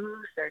were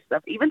loose or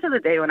stuff. Even to the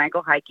day when I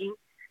go hiking,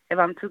 if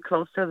I'm too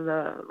close to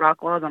the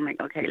rock walls, I'm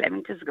like, okay, let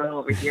me just go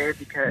over here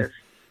because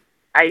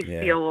I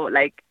feel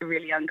like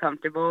really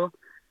uncomfortable.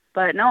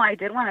 But no, I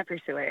did want to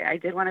pursue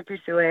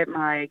it.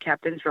 My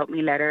captains wrote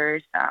me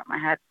letters. I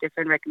had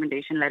different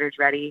recommendation letters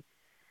ready.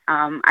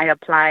 I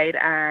applied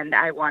and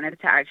I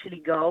wanted to actually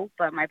go,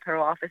 but my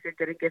parole officer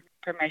didn't give me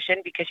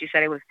permission because she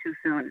said it was too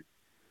soon.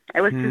 It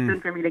was too soon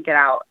for me to get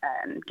out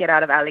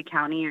of LA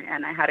County,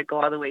 and I had to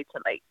go all the way to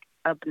like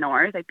up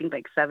north, I think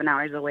like 7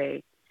 hours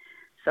away.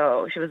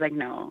 So she was like,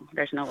 no,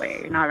 there's no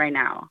way, not right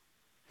now.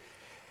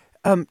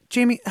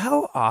 Jaime,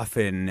 how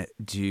often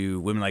do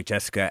women like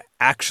Jessica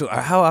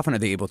how often are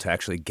they able to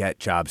actually get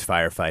jobs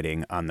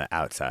firefighting on the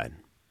outside?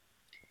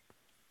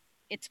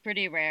 It's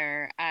pretty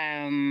rare,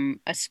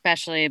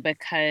 especially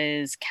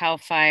because CAL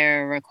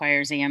FIRE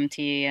requires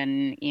EMT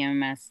and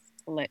EMS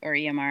or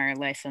EMR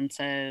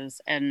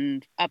licenses.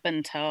 And up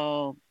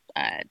until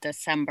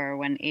December,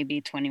 when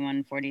AB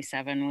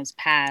 2147 was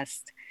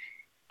passed,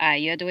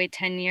 you had to wait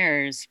 10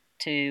 years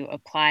to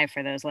apply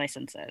for those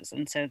licenses.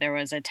 And so there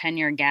was a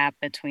 10-year gap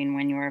between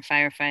when you were a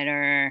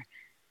firefighter,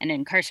 an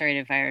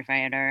incarcerated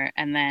firefighter,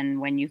 and then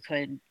when you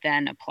could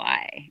then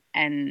apply.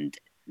 And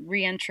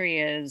reentry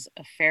is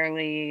a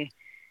fairly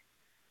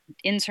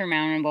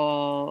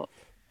insurmountable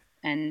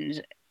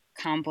and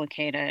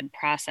complicated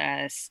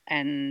process,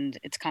 and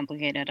it's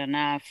complicated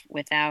enough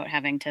without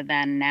having to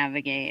then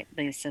navigate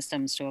these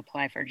systems to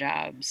apply for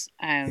jobs.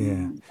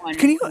 Can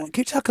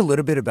you talk a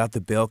little bit about the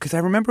bill? Because I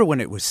remember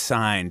when it was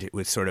signed, it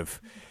was sort of,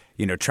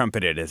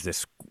 trumpeted as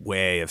this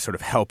way of sort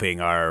of helping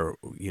our,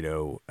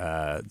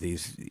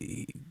 these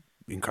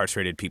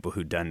incarcerated people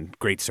who'd done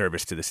great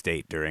service to the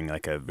state during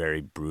like a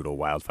very brutal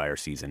wildfire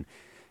season.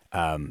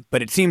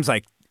 But it seems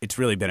like it's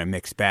really been a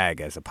mixed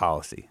bag as a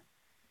policy.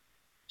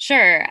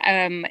 Sure.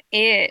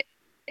 It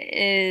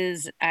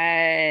is,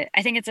 I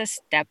think it's a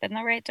step in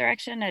the right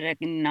direction. It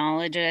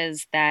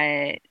acknowledges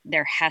that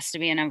there has to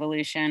be an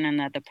evolution and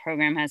that the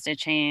program has to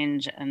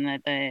change and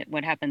that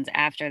what happens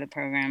after the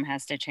program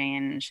has to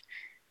change.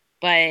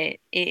 But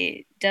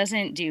it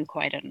doesn't do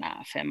quite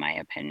enough, in my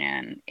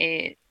opinion.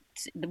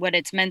 What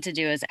it's meant to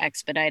do is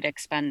expedite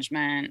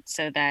expungement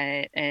so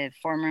that a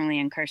formerly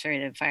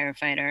incarcerated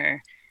firefighter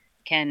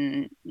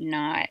can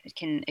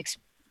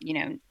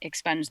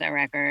expunge their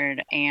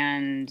record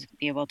and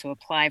be able to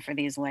apply for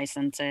these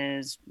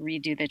licenses,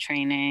 redo the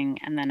training,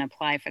 and then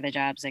apply for the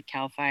jobs at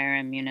CAL FIRE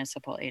and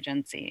municipal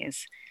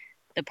agencies.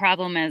 The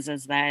problem is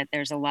that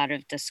there's a lot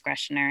of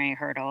discretionary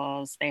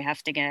hurdles. They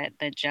have to get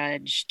the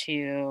judge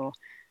to,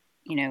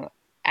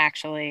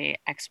 actually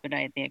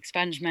expedite the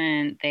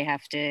expungement. They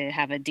have to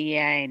have a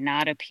DA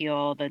not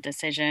appeal the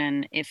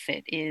decision if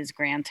it is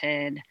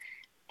granted.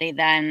 They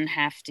then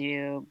have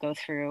to go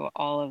through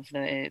all of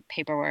the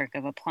paperwork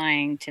of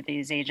applying to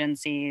these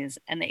agencies,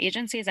 and the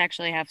agencies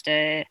actually have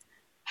to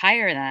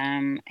hire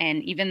them.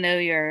 And even though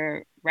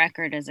your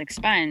record is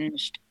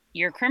expunged,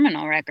 your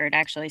criminal record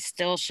actually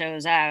still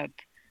shows up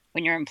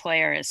when your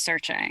employer is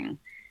searching.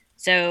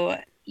 So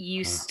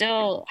you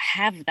still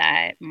have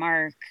that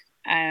mark.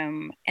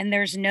 And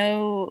there's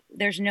no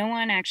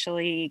one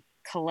actually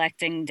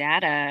collecting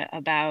data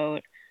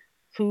about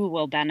who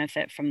will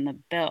benefit from the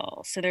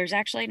bill. So there's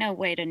actually no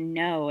way to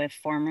know if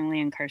formerly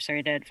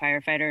incarcerated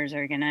firefighters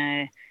are going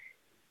to,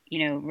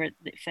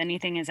 if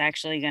anything is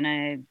actually going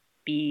to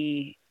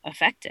be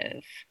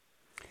effective.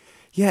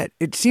 Yeah,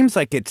 it seems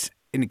like it's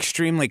an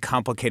extremely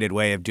complicated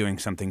way of doing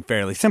something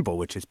fairly simple,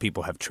 which is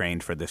people have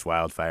trained for this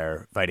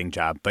wildfire fighting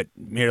job, but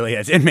merely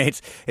as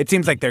inmates. It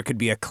seems like there could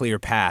be a clear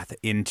path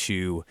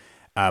into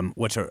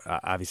what's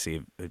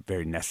obviously a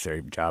very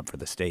necessary job for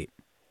the state.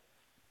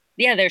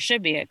 Yeah, there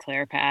should be a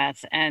clear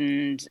path,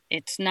 and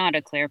it's not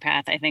a clear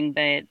path. I think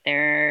that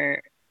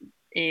there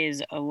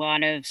is a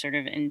lot of sort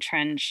of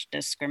entrenched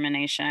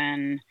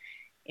discrimination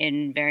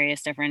in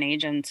various different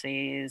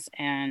agencies,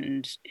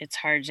 and it's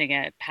hard to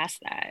get past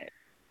that.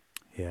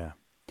 Yeah.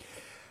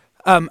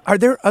 Are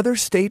there other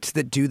states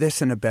that do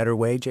this in a better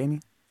way,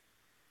 Jaime?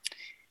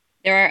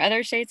 There are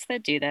other states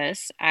that do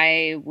this.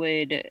 I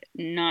would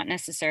not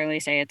necessarily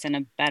say it's in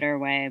a better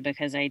way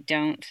because I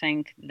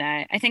think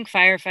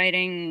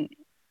firefighting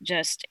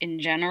just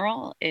in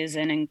general is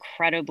an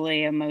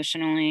incredibly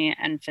emotionally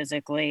and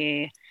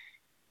physically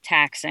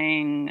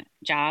taxing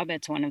job.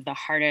 It's one of the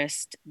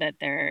hardest that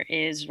there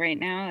is right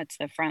now. It's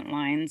the front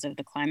lines of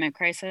the climate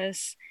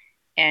crisis.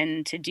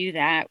 And to do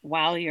that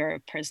while you're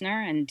a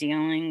prisoner and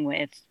dealing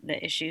with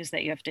the issues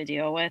that you have to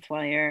deal with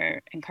while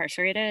you're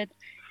incarcerated,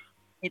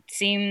 it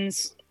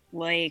seems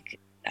like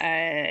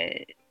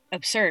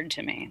absurd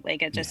to me.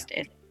 Like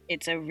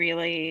it's a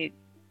really,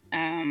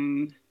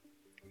 it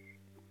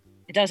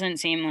doesn't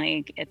seem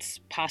like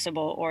it's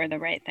possible or the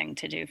right thing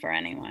to do for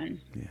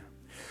anyone. Yeah.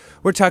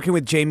 We're talking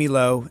with Jaime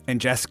Lowe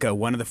and Jessica,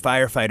 one of the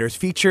firefighters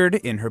featured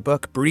in her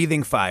book,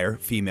 Breathing Fire,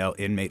 Female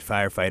Inmate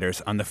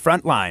Firefighters on the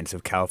Front Lines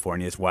of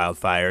California's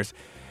Wildfires.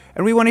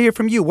 And we want to hear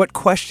from you. What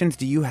questions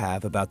do you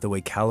have about the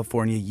way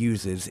California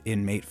uses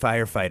inmate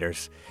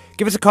firefighters?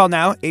 Give us a call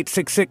now,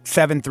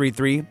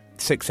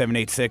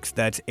 866-733-6786.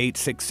 That's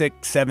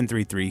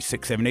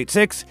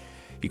 866-733-6786.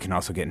 You can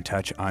also get in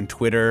touch on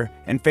Twitter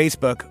and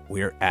Facebook.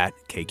 We're at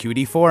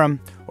KQED Forum,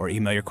 or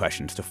email your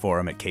questions to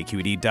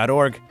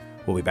forum@kqed.org.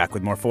 We'll be back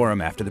with more Forum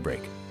after the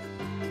break.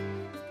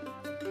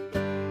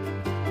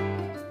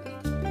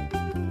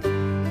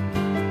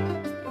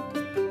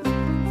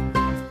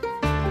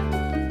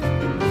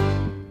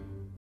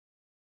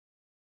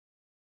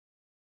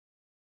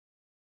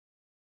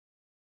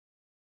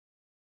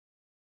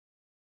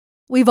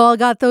 We've all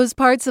got those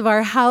parts of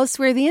our house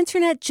where the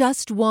internet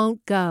just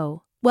won't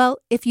go. Well,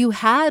 if you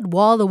had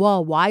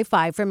wall-to-wall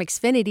Wi-Fi from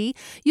Xfinity,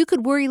 you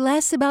could worry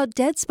less about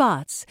dead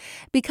spots.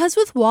 Because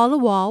with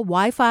wall-to-wall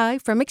Wi-Fi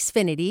from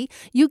Xfinity,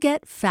 you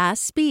get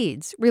fast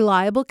speeds,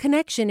 reliable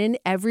connection in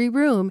every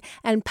room,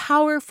 and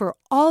power for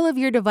all of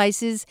your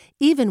devices,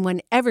 even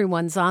when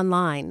everyone's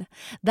online.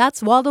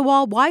 That's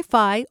wall-to-wall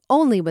Wi-Fi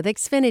only with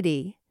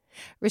Xfinity.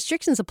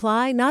 Restrictions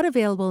apply, not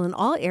available in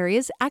all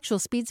areas. Actual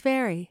speeds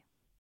vary.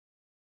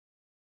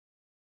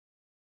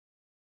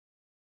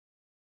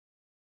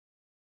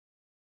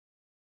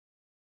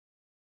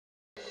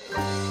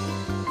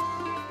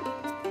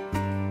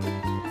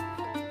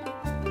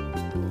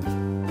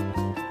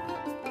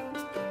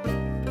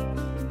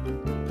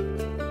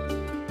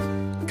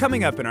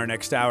 Coming up in our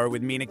next hour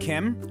with Mina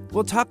Kim,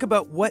 we'll talk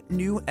about what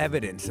new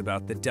evidence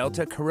about the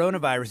Delta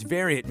coronavirus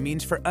variant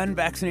means for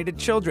unvaccinated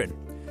children.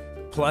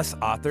 Plus,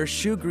 author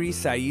Shugri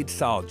Saeed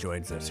Sal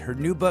joins us. Her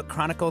new book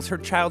chronicles her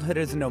childhood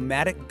as a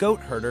nomadic goat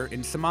herder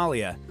in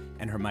Somalia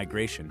and her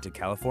migration to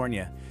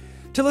California.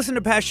 To listen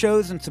to past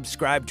shows and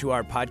subscribe to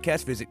our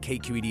podcast, visit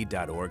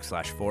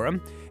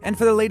kqed.org/forum. And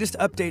for the latest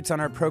updates on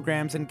our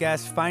programs and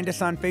guests, find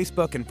us on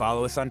Facebook and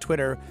follow us on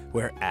Twitter.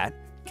 We're at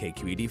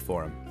KQED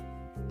Forum.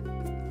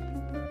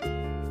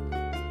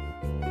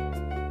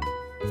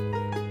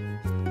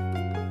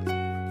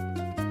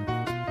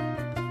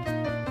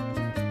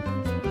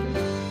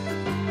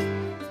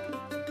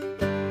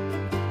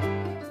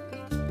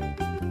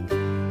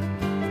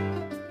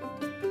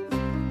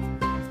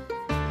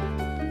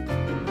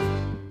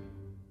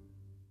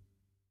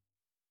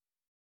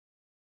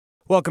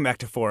 Welcome back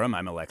to Forum.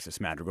 I'm Alexis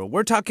Madrigal.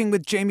 We're talking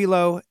with Jaime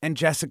Lowe and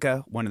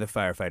Jessica, one of the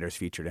firefighters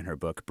featured in her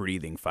book,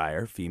 Breathing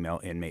Fire, Female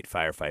Inmate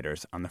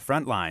Firefighters on the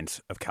Front Lines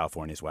of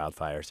California's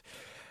Wildfires.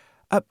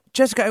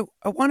 Jessica,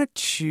 I wanted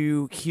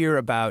to hear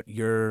about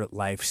your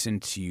life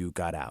since you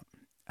got out.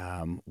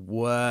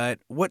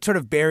 What sort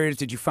of barriers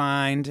did you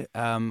find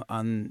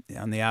on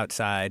the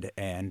outside,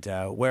 and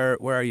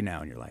where are you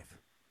now in your life?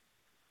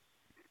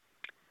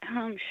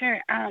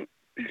 Sure.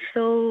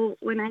 So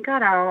when I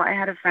got out, I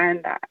had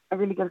a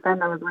really good friend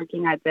that was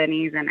working at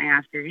Denny's, and I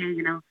asked her, hey,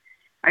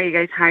 are you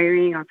guys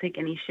hiring? I'll take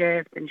any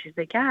shift. And she's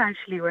like, yeah,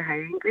 actually, we're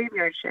hiring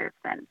graveyard shifts.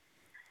 And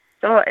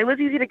so it was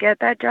easy to get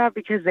that job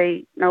because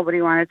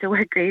nobody wanted to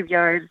work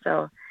graveyards.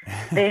 So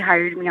they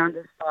hired me on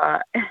the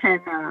spot.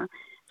 And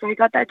so I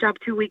got that job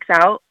 2 weeks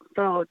out.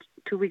 So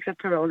 2 weeks of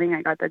paroling,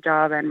 I got the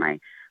job, and my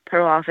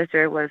parole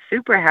officer was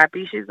super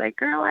happy. She's like,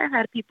 girl, I've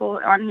had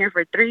people on here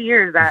for 3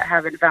 years that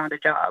haven't found a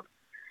job.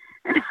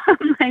 And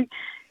I'm like,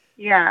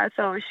 yeah.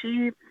 So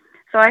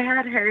I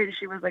had her, and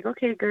she was like,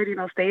 okay, good,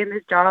 stay in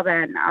this job,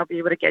 and I'll be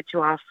able to get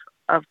you off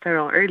of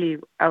parole early.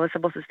 I was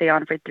supposed to stay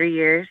on for 3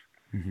 years.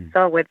 Mm-hmm.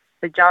 So with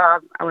the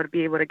job, I would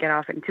be able to get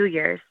off in 2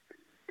 years.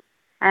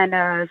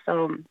 And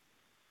so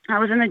I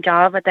was in the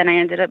job, but then I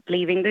ended up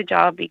leaving the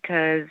job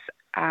because,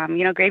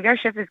 graveyard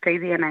shift is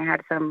crazy, and I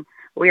had some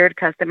weird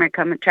customer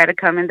try to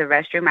come in the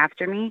restroom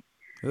after me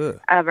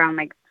around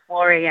like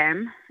 4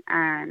 a.m.,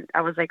 and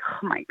I was like,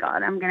 oh, my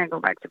God, I'm going to go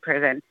back to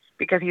prison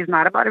because he's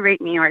not about to rape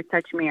me or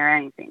touch me or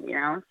anything,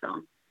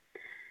 So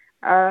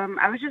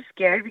I was just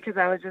scared because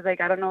I was just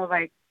like, I don't know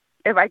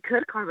if I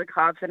could call the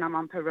cops and I'm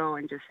on parole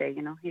and just say,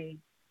 hey,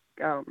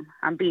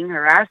 I'm being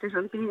harassed or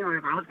something, or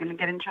if I was going to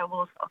get in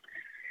trouble. So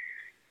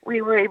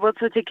we were able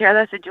to take care of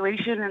that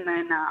situation, and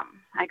then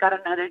I got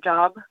another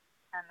job.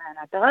 And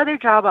then at the other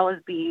job, I was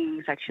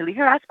being sexually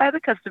harassed by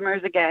the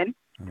customers again.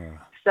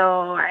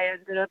 So I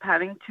ended up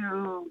having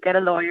to get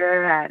a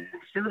lawyer and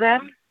sue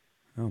them.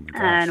 Oh my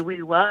gosh. And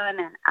we won.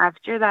 And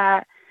after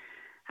that,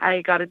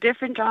 I got a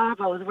different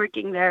job. I was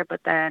working there,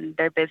 but then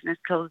their business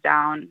closed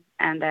down.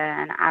 And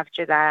then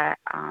after that,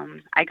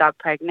 I got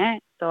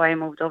pregnant. So I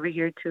moved over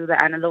here to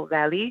the Antelope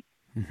Valley.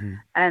 Mm-hmm.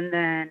 And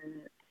then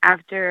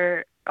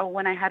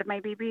when I had my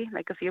baby,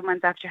 like a few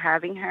months after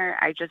having her,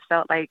 I just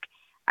felt like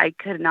I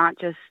could not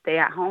just stay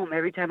at home.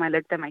 Every time I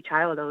looked at my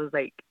child, I was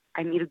like,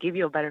 I need to give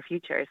you a better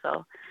future.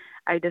 So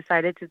I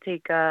decided to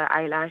take a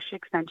eyelash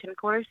extension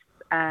course,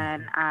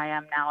 and I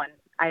am now an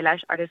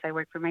eyelash artist. I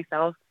work for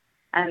myself,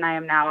 and I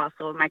am now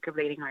also a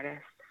microblading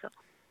artist. So,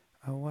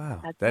 oh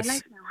wow, that's my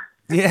life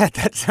now. Yeah,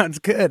 that sounds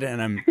good.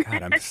 And I'm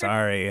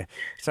sorry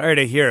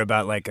to hear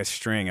about like a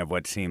string of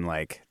what seemed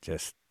like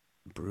just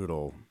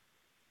brutal.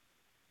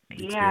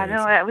 Yeah, no,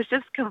 I was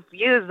just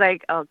confused.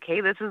 Like,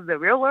 okay, this is the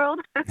real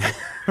world,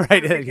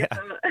 right? Yeah.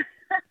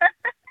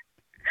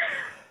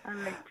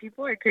 I'm like,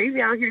 people are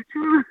crazy out here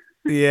too.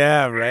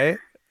 Yeah, right.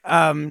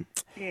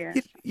 Yeah.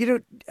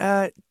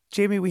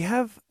 Jaime, we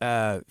have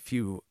a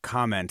few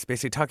comments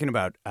basically talking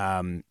about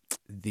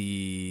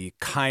the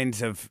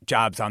kinds of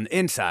jobs on the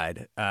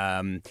inside.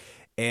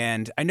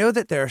 And I know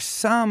that there are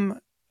some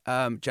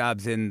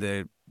jobs in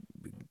the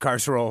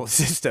carceral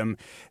system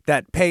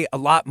that pay a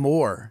lot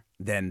more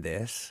than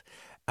this.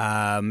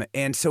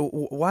 And so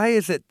why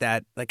is it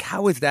that, like,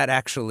 how is that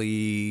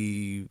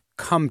actually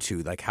come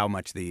to, like, how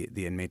much the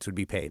inmates would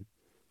be paid?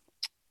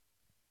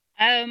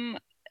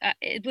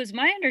 It was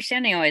my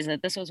understanding always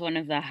that this was one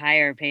of the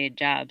higher paid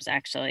jobs,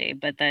 actually,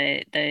 but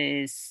the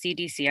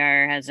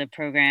CDCR has a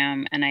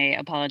program, and I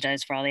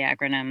apologize for all the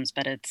acronyms,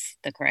 but it's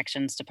the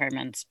corrections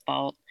department's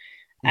fault.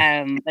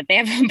 But they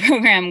have a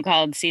program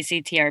called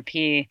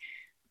CCTRP,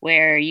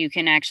 where you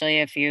can actually,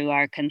 if you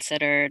are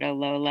considered a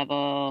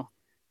low-level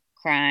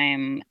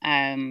crime,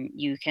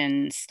 you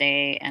can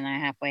stay in a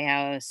halfway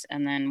house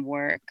and then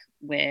work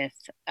with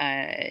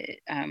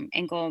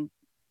ankle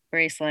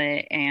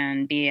bracelet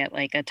and be at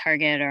like a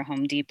Target or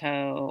Home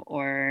Depot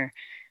or,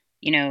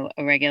 a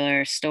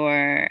regular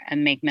store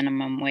and make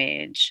minimum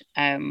wage.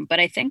 But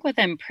I think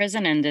within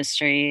prison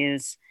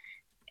industries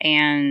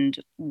and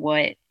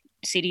what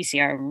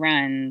CDCR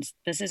runs,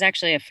 this is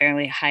actually a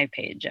fairly high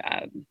paid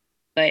job.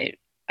 But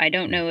I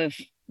don't know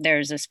if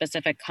there's a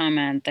specific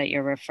comment that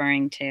you're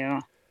referring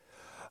to.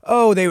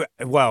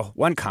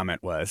 One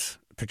comment was,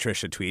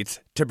 Patricia tweets,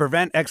 to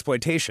prevent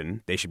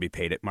exploitation, they should be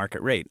paid at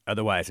market rate.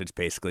 Otherwise, it's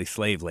basically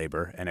slave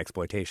labor and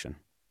exploitation.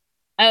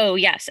 Oh,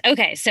 yes.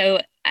 Okay. So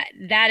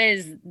that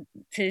is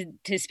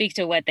to speak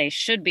to what they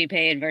should be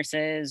paid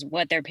versus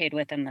what they're paid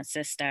within the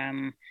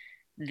system.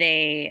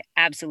 They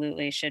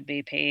absolutely should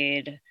be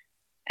paid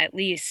at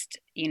least,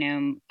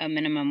 a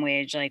minimum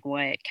wage, like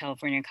what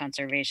California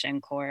Conservation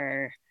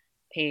Corps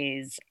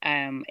pays.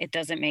 It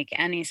doesn't make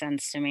any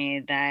sense to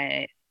me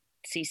that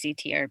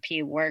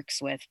CCTRP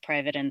works with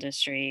private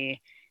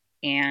industry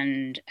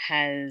and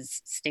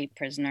has state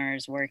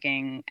prisoners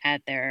working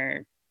at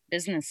their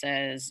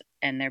businesses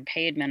and they're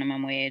paid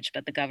minimum wage,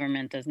 but the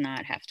government does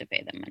not have to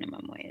pay them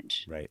minimum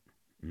wage. Right.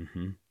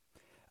 Mm-hmm.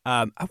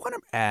 I want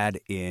to add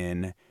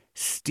in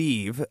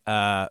Steve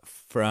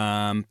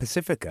from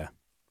Pacifica.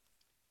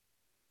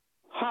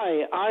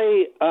 Hi,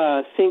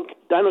 I think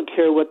I don't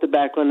care what the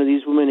background of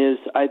these women is.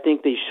 I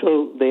think they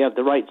have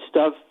the right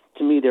stuff.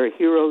 To me, they're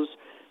heroes,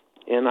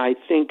 and I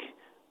think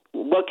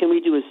what can we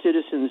do as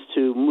citizens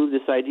to move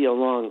this idea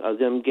along of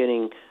them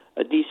getting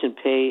a decent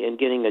pay and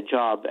getting a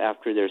job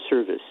after their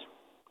service?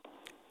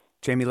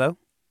 Jaime Lowe?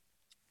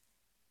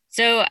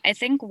 So I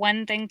think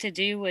one thing to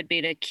do would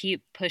be to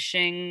keep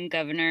pushing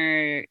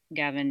Governor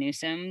Gavin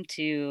Newsom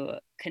to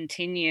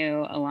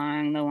continue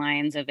along the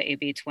lines of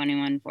AB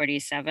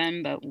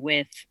 2147, but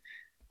with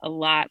a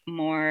lot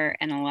more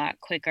and a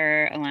lot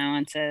quicker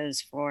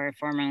allowances for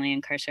formerly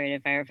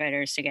incarcerated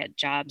firefighters to get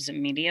jobs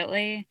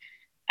immediately,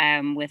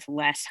 with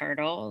less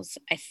hurdles.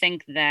 I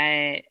think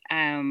that,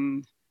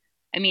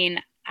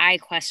 I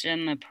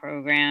question the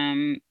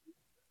program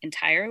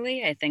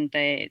entirely. I think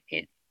that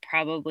it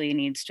probably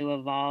needs to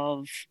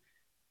evolve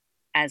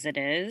as it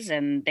is.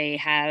 And they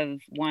have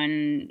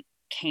one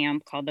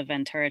camp called the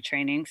Ventura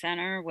Training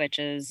Center, which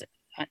is,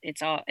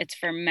 it's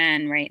for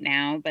men right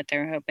now, but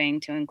they're hoping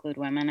to include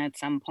women at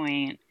some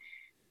point.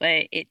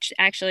 But it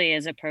actually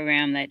is a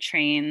program that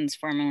trains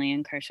formerly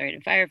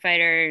incarcerated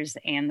firefighters,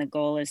 and the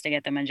goal is to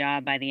get them a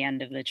job by the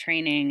end of the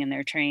training, and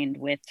they're trained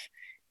with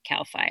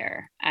CAL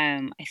FIRE.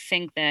 I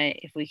think that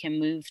if we can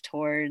move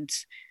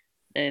towards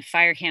the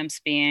fire camps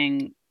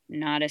being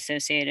not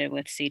associated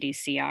with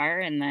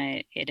CDCR and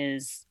that it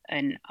is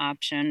an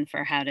option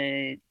for how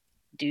to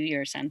do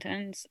your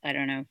sentence. I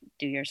don't know,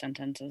 do your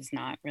sentence is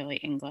not really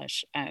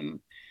English.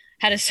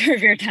 How to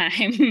serve your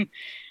time.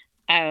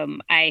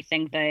 I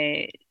think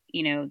that,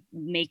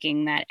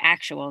 making that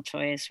actual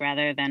choice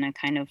rather than a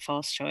kind of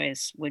false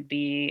choice would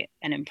be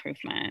an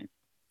improvement.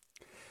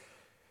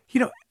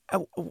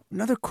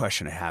 Another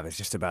question I have is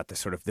just about the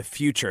sort of the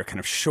future, kind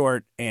of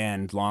short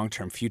and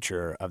long-term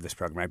future of this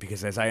program, right?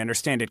 Because as I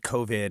understand it,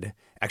 COVID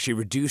actually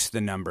reduced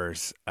the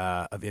numbers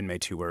of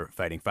inmates who were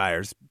fighting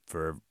fires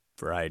for a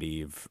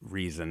variety of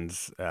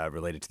reasons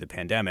related to the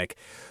pandemic.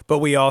 But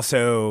we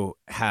also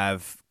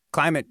have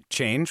climate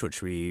change,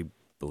 which we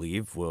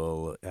believe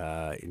will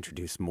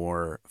introduce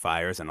more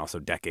fires and also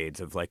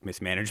decades of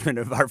mismanagement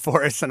of our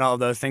forests and all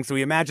of those things. So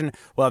we imagine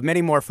we'll have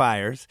many more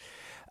fires.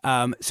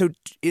 So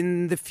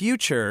in the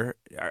future,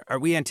 are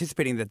we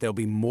anticipating that there'll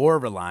be more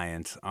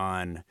reliance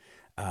on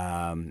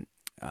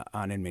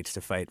inmates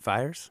to fight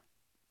fires?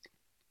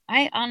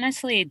 I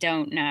honestly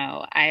don't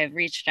know. I've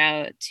reached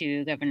out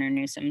to Governor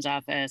Newsom's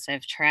office.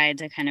 I've tried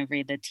to kind of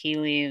read the tea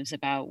leaves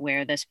about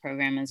where this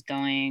program is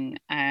going.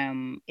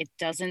 It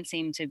doesn't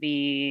seem to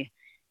be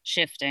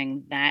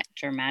shifting that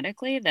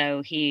dramatically,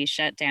 though he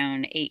shut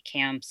down 8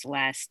 camps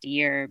last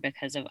year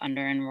because of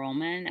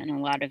under-enrollment. And a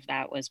lot of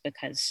that was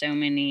because so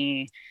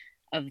many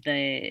of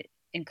the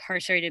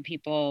incarcerated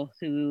people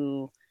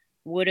who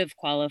would have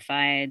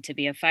qualified to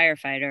be a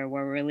firefighter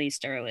were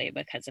released early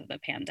because of the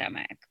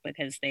pandemic,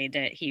 because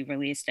he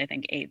released, I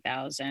think,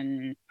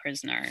 8,000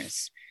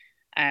 prisoners.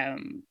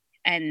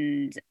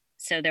 And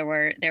so there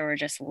were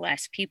just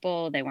less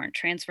people. They weren't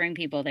transferring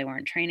people. They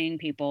weren't training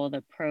people.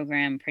 The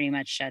program pretty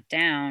much shut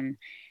down.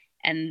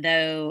 And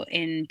though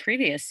in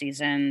previous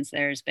seasons,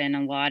 there's been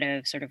a lot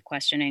of sort of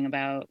questioning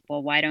about,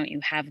 well, why don't you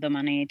have the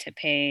money to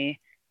pay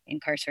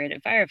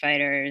incarcerated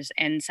firefighters?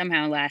 And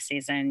somehow last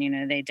season,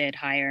 they did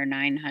hire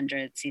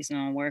 900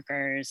 seasonal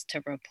workers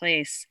to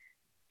replace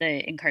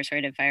the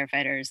incarcerated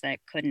firefighters that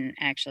couldn't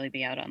actually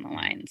be out on the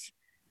lines.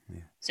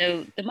 Yeah.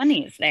 So the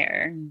money is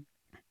there.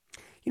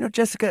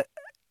 Jessica,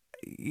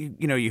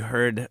 you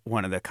heard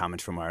one of the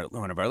comments from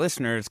one of our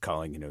listeners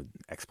calling,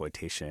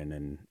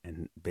 exploitation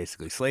and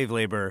basically slave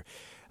labor.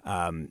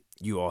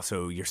 You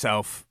also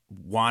yourself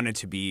wanted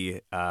to be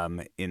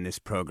in this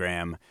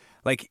program.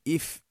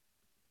 If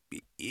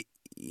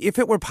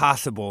it were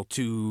possible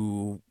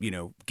to,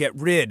 get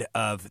rid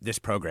of this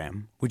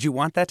program, would you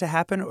want that to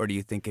happen, or do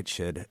you think it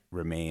should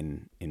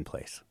remain in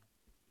place?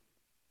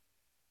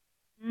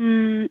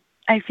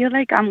 I feel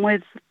like I'm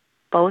with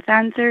both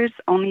answers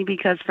only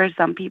because for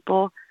some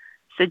people,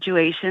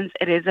 situations,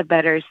 it is a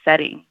better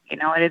setting. You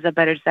know, it is a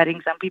better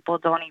setting. Some people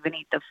don't even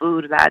eat the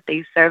food that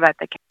they serve at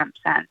the camps.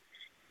 And,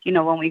 you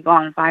know, when we go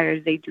on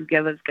fires, they do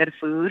give us good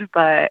food.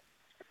 But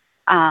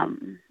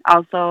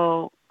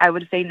also, I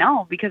would say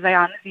no, because I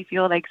honestly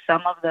feel like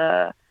some of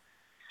the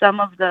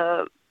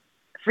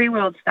free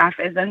world staff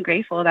is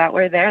ungrateful that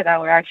we're there, that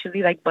we're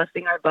actually like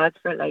busting our butts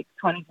for like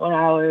 24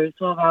 hours,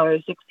 12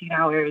 hours, 16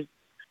 hours.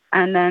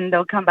 And then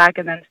they'll come back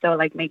and then still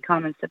like make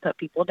comments to put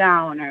people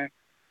down or,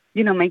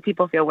 you know, make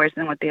people feel worse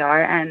than what they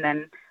are. And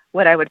then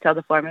what I would tell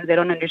the foremen is they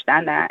don't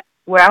understand that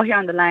we're out here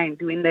on the line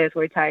doing this.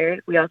 We're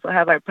tired. We also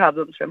have our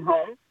problems from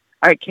home.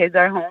 Our kids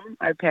are home,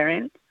 our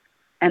parents.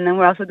 And then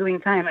we're also doing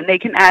time. And they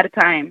can add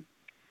time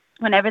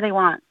whenever they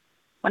want.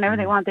 Whenever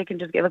they want, they can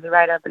just give us a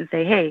write up and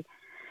say, hey,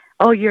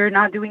 oh, you're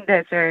not doing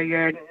this or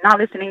you're not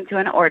listening to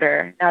an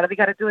order. Now all we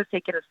got to do is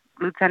take it to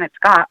Lieutenant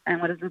Scott.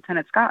 And what does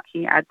Lieutenant Scott?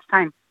 He adds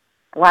time.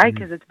 Why?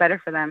 Because it's better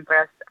for them, for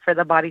us, for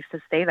the bodies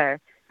to stay there.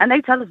 And they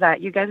tell us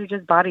that. You guys are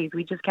just bodies.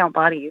 We just count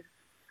bodies.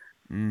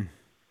 How And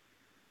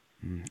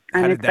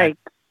did it's that, like,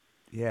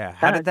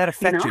 how did that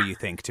affect know? you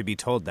think, to be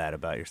told that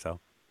about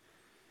yourself?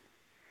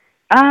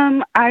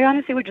 I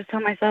honestly would just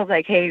tell myself,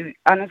 like, hey,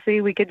 honestly,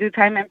 we could do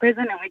time in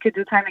prison and we could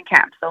do time in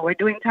camp. So we're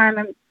doing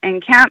time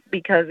in camp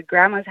because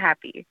grandma's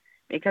happy,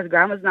 because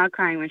grandma's not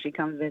crying when she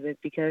comes visit,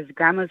 because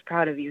grandma's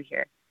proud of you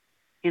here,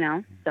 you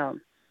know? So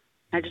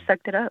I just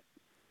sucked it up.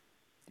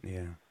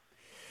 Yeah.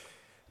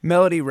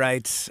 Melody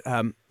writes,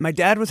 my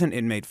dad was an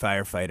inmate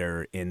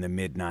firefighter in the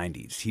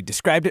mid-90s. He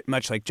described it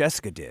much like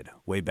Jessica did,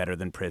 way better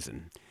than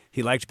prison.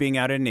 He liked being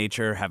out in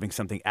nature, having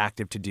something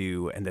active to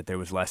do, and that there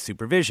was less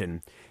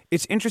supervision.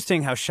 It's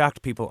interesting how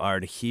shocked people are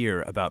to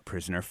hear about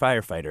prisoner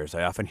firefighters.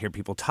 I often hear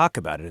people talk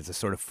about it as a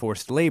sort of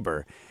forced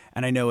labor,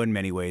 and I know in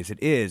many ways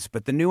it is,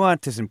 but the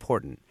nuance is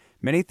important.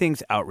 Many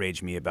things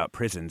outrage me about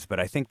prisons, but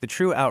I think the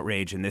true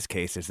outrage in this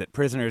case is that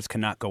prisoners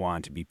cannot go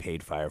on to be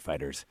paid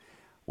firefighters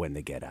when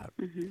they get out.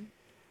 Mm-hmm.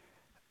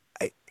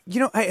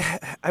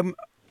 I'm.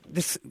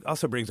 This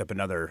also brings up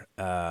another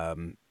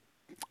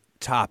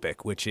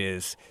topic, which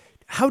is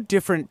how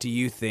different do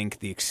you think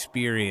the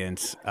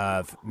experience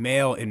of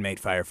male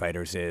inmate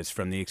firefighters is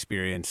from the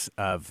experience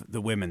of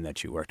the women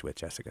that you worked with,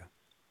 Jessica?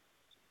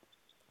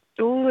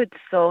 Oh, it's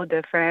so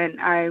different.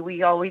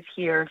 We always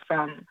hear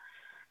from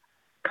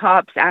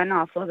cops and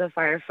also the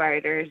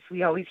firefighters.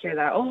 We always hear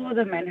that, oh,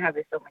 the men have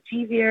it so much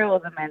easier. Oh,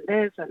 the men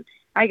this. And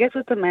I guess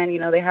with the men, you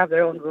know, they have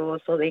their own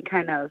rules, so they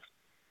kind of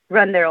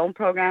run their own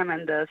program,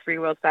 and the free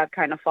world staff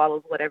kind of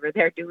follows whatever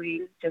they're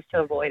doing just to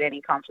avoid any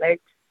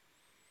conflict.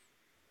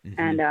 Mm-hmm.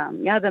 And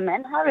the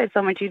men have it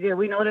so much easier.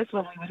 We noticed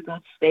when we would go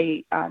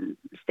stay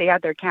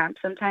at their camp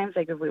sometimes,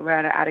 like if we were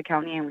out of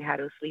county and we had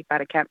to sleep at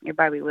a camp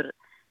nearby, we would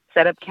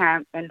set up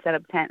camp and set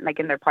up tent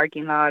like in their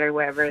parking lot or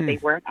wherever they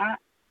weren't at.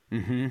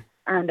 Mm-hmm.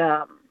 And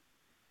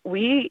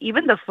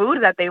even the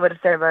food that they would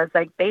serve us,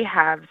 like they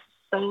have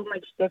so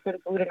much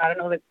different food, and I don't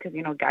know if because,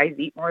 you know, guys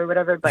eat more or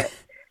whatever, but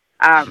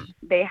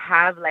they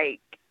have like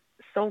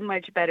so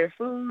much better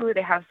food.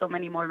 They have so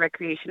many more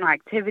recreational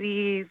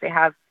activities. They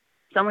have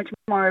so much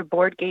more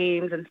board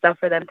games and stuff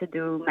for them to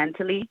do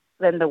mentally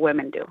than the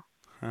women do.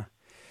 Huh.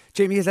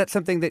 Jaime, is that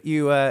something that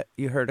you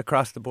heard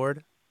across the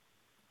board?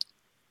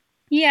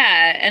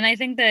 Yeah, and I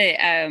think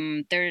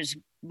that there's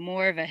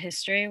more of a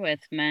history with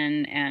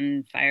men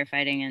and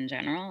firefighting in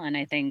general. And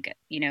I think,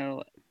 you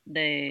know,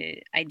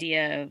 the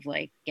idea of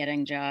like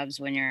getting jobs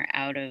when you're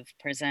out of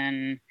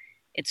prison,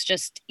 it's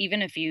just,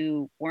 even if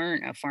you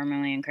weren't a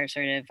formerly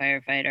incarcerated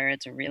firefighter,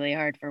 it's really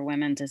hard for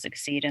women to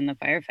succeed in the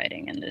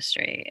firefighting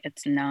industry.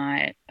 It's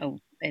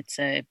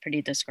a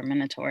pretty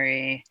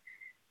discriminatory,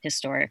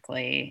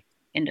 historically,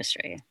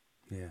 industry.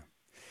 Yeah.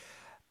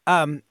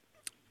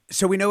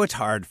 So we know it's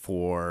hard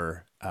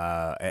for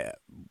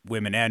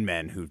women and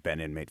men who've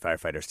been inmate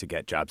firefighters to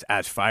get jobs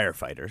as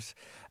firefighters.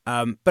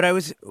 But I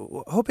was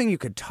hoping you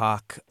could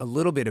talk a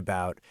little bit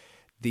about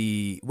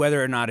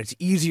whether or not it's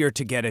easier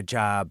to get a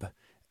job,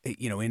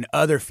 you know, in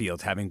other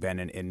fields, having been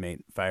an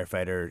inmate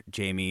firefighter,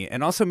 Jaime,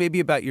 and also maybe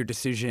about your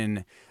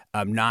decision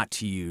not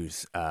to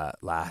use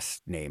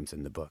last names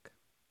in the book.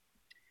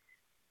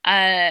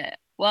 Well,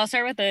 I'll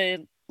start with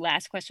the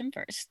last question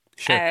first.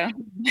 Sure.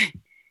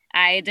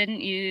 I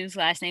didn't use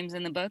last names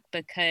in the book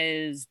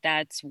because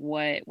that's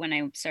when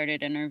I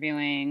started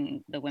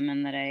interviewing the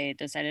women that I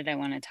decided I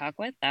want to talk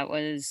with, that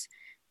was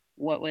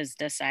what was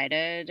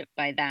decided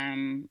by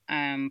them.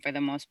 For the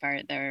most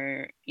part,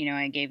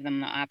 I gave them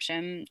the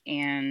option.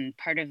 And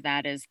part of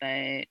that is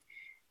that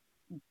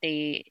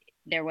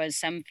there was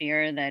some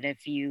fear that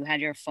if you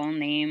had your full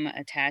name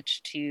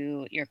attached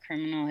to your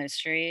criminal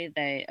history,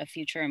 that a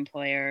future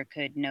employer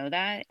could know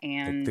that.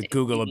 And the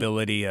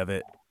Googleability of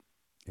it.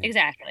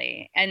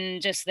 Exactly.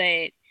 And just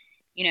that,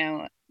 you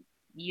know,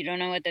 you don't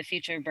know what the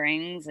future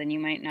brings, and you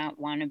might not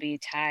want to be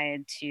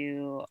tied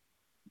to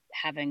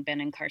having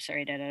been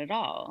incarcerated at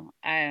all.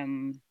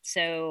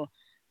 So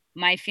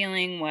my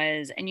feeling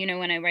was, and, you know,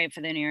 when I write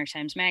for the New York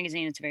Times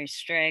Magazine, it's very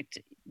strict.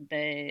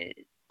 The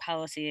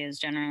policy is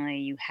generally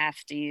you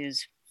have to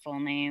use full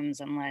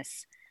names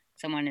unless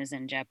someone is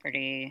in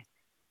jeopardy.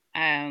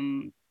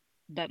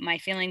 But my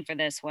feeling for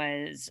this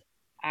was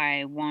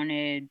I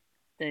wanted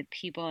the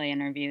people I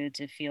interviewed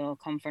to feel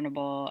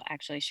comfortable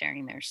actually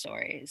sharing their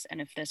stories.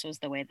 And if this was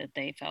the way that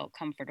they felt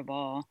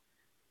comfortable,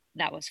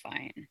 that was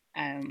fine.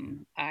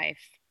 I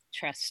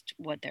trust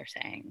what they're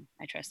saying.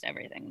 I trust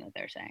everything that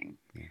they're saying.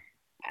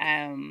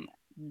 Yeah.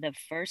 The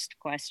first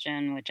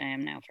question, which I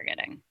am now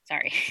forgetting.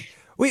 Sorry.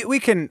 We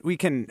can. we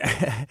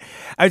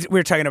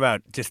were talking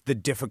about just the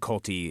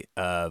difficulty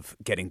of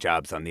getting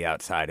jobs on the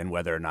outside and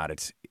whether or not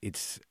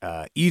it's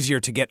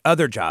easier to get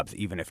other jobs,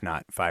 even if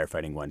not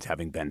firefighting ones,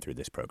 having been through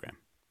this program.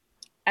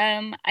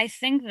 I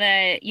think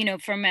that,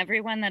 from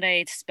everyone that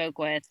I spoke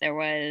with, there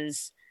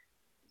was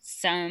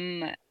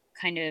some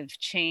kind of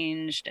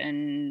changed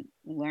and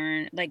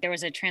learned, like there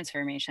was a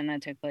transformation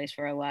that took place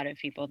for a lot of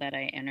people that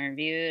I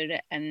interviewed.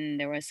 And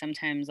there was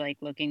sometimes like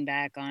looking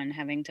back on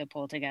having to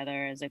pull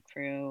together as a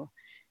crew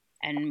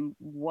and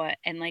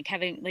like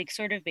having like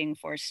sort of being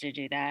forced to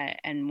do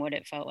that and what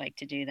it felt like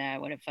to do that,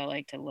 what it felt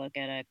like to look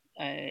at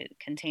a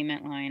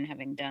containment line,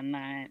 having done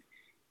that.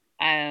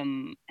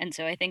 And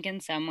so I think in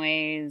some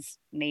ways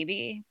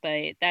maybe,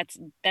 but that's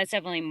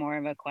definitely more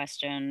of a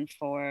question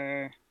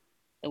for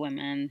the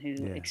women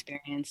who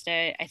experienced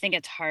it. I think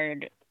it's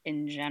hard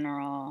in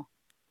general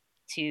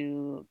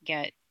to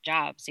get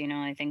jobs.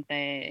 I think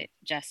that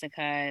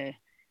Jessica,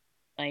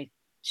 like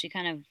she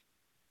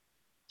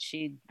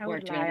I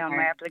worked would lie really on hard.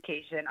 my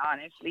application,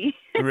 honestly.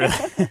 Really?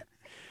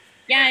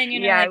 Yeah,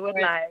 and I would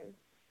lie.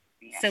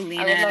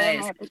 Selena I would lie on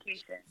my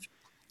application.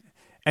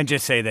 And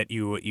just say that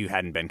you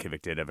hadn't been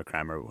convicted of a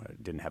crime or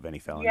didn't have any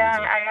felonies. Yeah,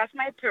 I asked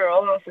my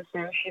parole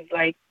officer. She's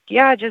like,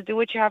 yeah, just do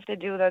what you have to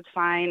do. That's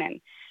fine.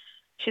 And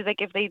she's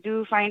like, if they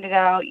do find it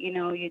out,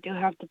 you do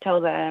have to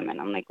tell them.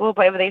 And I'm like, well,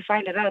 but if they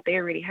find it out, they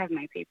already have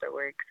my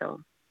paperwork.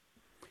 So,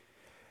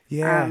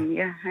 yeah,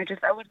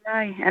 I would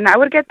lie. And I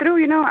would get through,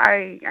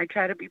 I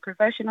try to be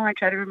professional. I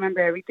try to remember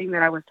everything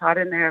that I was taught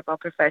in there about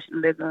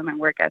professionalism and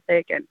work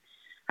ethic. And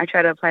I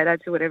try to apply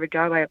that to whatever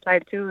job I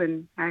applied to.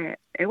 And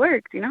it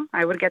worked,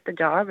 I would get the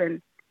job.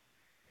 And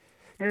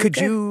could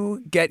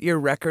you get your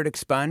record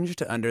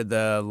expunged under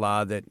the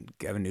law that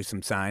Gavin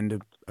Newsom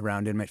signed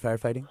around inmate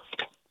firefighting?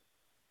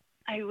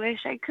 I wish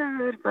I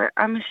could, but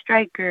I'm a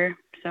striker.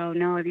 So,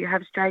 no, if you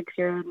have strikes,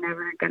 you're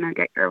never going to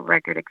get your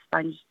record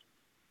expunged.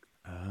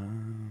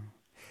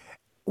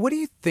 What do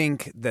you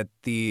think that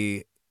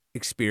the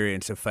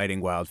experience of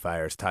fighting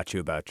wildfires taught you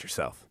about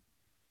yourself?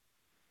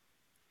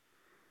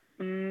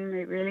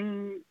 It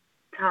really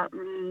taught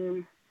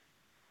me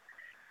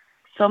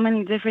so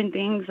many different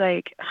things,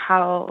 like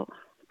how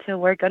to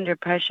work under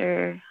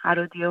pressure, how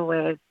to deal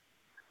with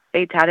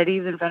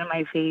fatalities in front of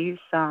my face,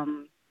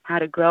 how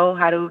to grow,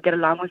 how to get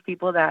along with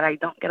people that I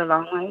don't get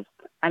along with,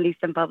 at least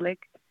in public.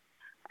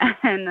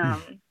 And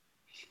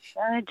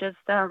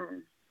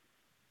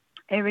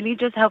it really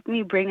just helped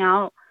me bring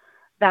out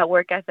that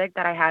work ethic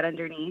that I had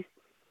underneath.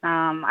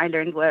 I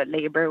learned what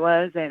labor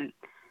was and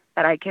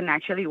that I can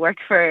actually work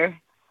for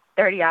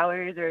 30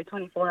 hours or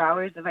 24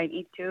 hours if I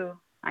need to.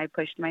 I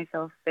pushed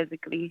myself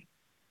physically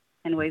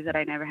in ways that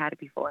I never had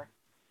before.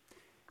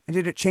 And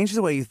did it change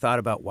the way you thought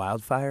about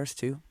wildfires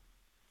too?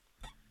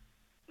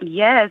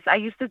 Yes, I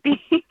used to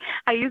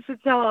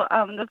tell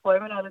the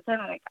foreman all the time,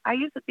 like, I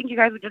used to think you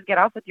guys would just get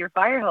off with your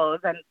fire hose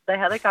and the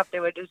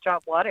helicopter would just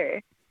drop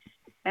water.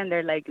 And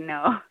they're like,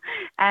 no.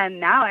 And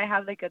now I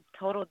have like a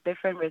total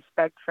different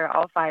respect for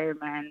all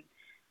firemen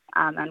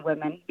and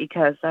women,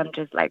 because I'm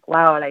just like,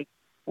 wow, like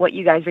what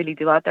you guys really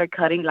do out there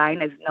cutting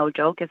line is no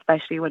joke,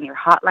 especially when you're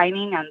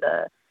hotlining and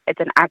it's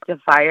an active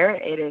fire.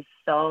 It is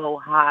so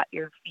hot.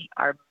 Your feet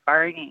are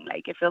burning.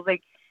 Like it feels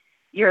like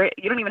you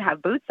don't even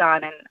have boots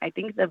on, and I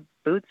think the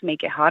boots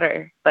make it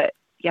hotter. But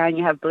yeah, and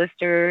you have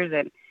blisters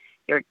and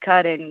you're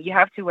cut, and you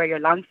have to wear your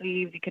long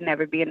sleeves. You can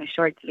never be in a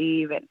short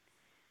sleeve, and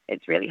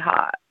it's really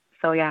hot.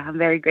 So yeah, I'm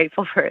very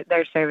grateful for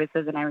their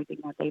services and everything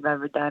that they've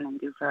ever done and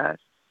do for us.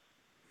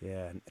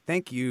 Yeah,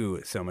 thank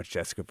you so much,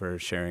 Jessica, for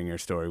sharing your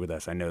story with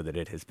us. I know that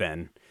it has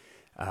been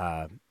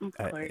a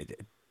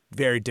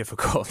very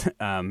difficult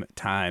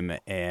time,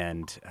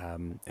 and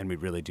we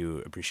really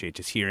do appreciate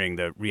just hearing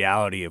the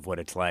reality of what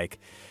it's like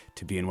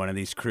to be in one of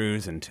these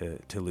crews and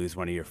to lose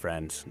one of your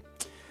friends.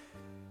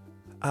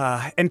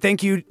 And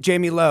thank you,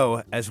 Jaime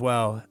Lowe, as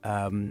well.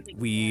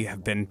 We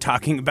have been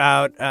talking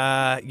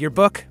about your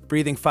book,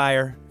 Breathing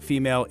Fire,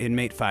 Female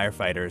Inmate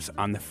Firefighters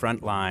on the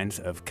Front Lines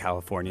of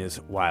California's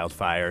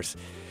Wildfires.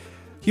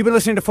 You've been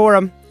listening to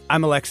Forum.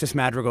 I'm Alexis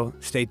Madrigal.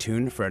 Stay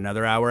tuned for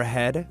another hour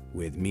ahead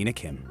with Mina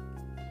Kim.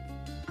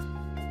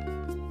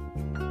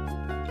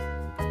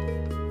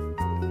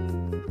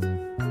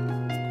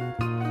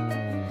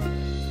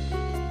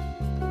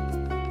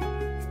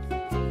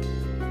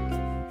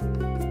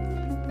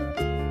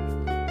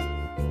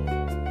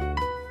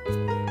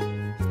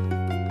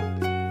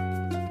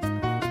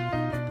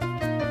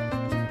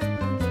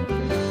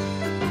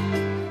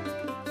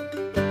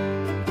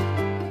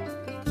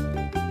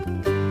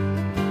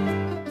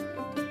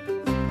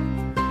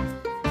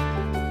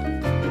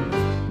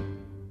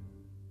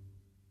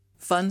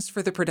 Funds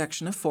for the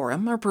production of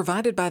Forum are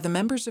provided by the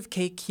members of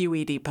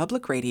KQED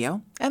Public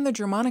Radio and the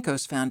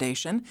Germanicos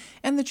Foundation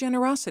and the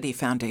Generosity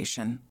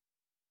Foundation.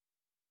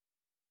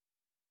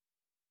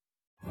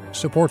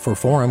 Support for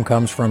Forum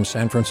comes from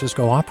San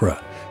Francisco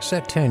Opera.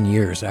 Set 10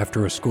 years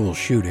after a school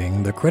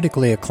shooting, the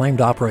critically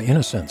acclaimed opera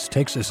Innocence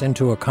takes us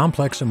into a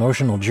complex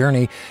emotional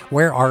journey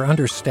where our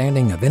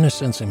understanding of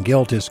innocence and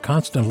guilt is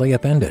constantly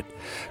upended.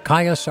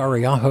 Kaya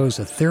Sariaho's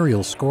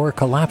ethereal score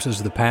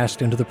collapses the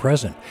past into the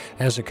present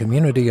as a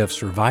community of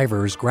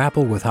survivors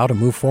grapple with how to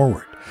move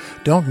forward.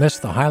 Don't miss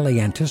the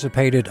highly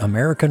anticipated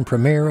American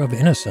premiere of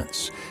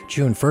Innocence,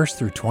 June 1st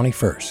through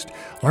 21st.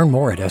 Learn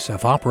more at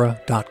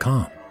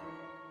sfopera.com.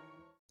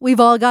 We've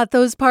all got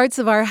those parts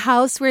of our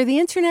house where the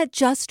internet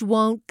just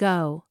won't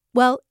go.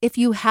 Well, if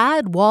you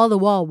had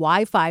wall-to-wall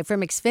Wi-Fi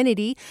from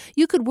Xfinity,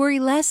 you could worry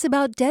less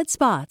about dead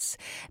spots.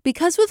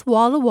 Because with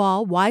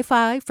wall-to-wall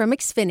Wi-Fi from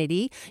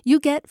Xfinity, you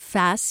get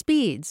fast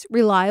speeds,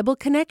 reliable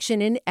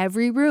connection in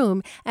every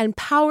room, and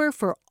power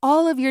for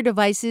all of your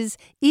devices,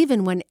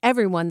 even when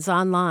everyone's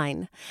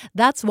online.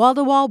 That's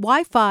wall-to-wall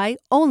Wi-Fi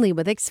only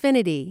with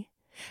Xfinity.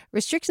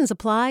 Restrictions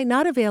apply,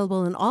 not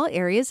available in all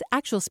areas.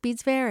 Actual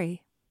speeds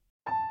vary.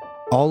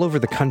 All over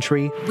the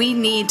country, we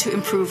need to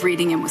improve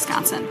reading in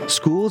Wisconsin.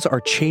 Schools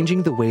are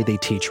changing the way they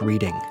teach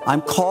reading.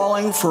 I'm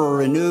calling for a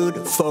renewed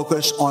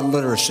focus on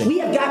literacy. We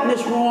have gotten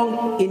this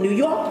wrong in New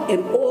York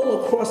and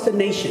all across the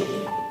nation.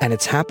 And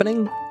it's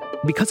happening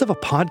because of a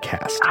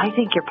podcast. I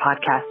think your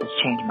podcast has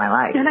changed my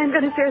life. And I'm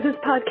going to share this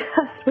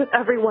podcast with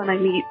everyone I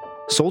meet.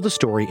 Sold a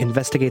Story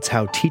investigates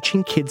how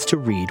teaching kids to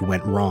read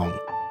went wrong.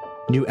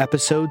 New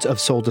episodes of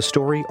Sold a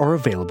Story are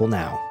available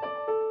now.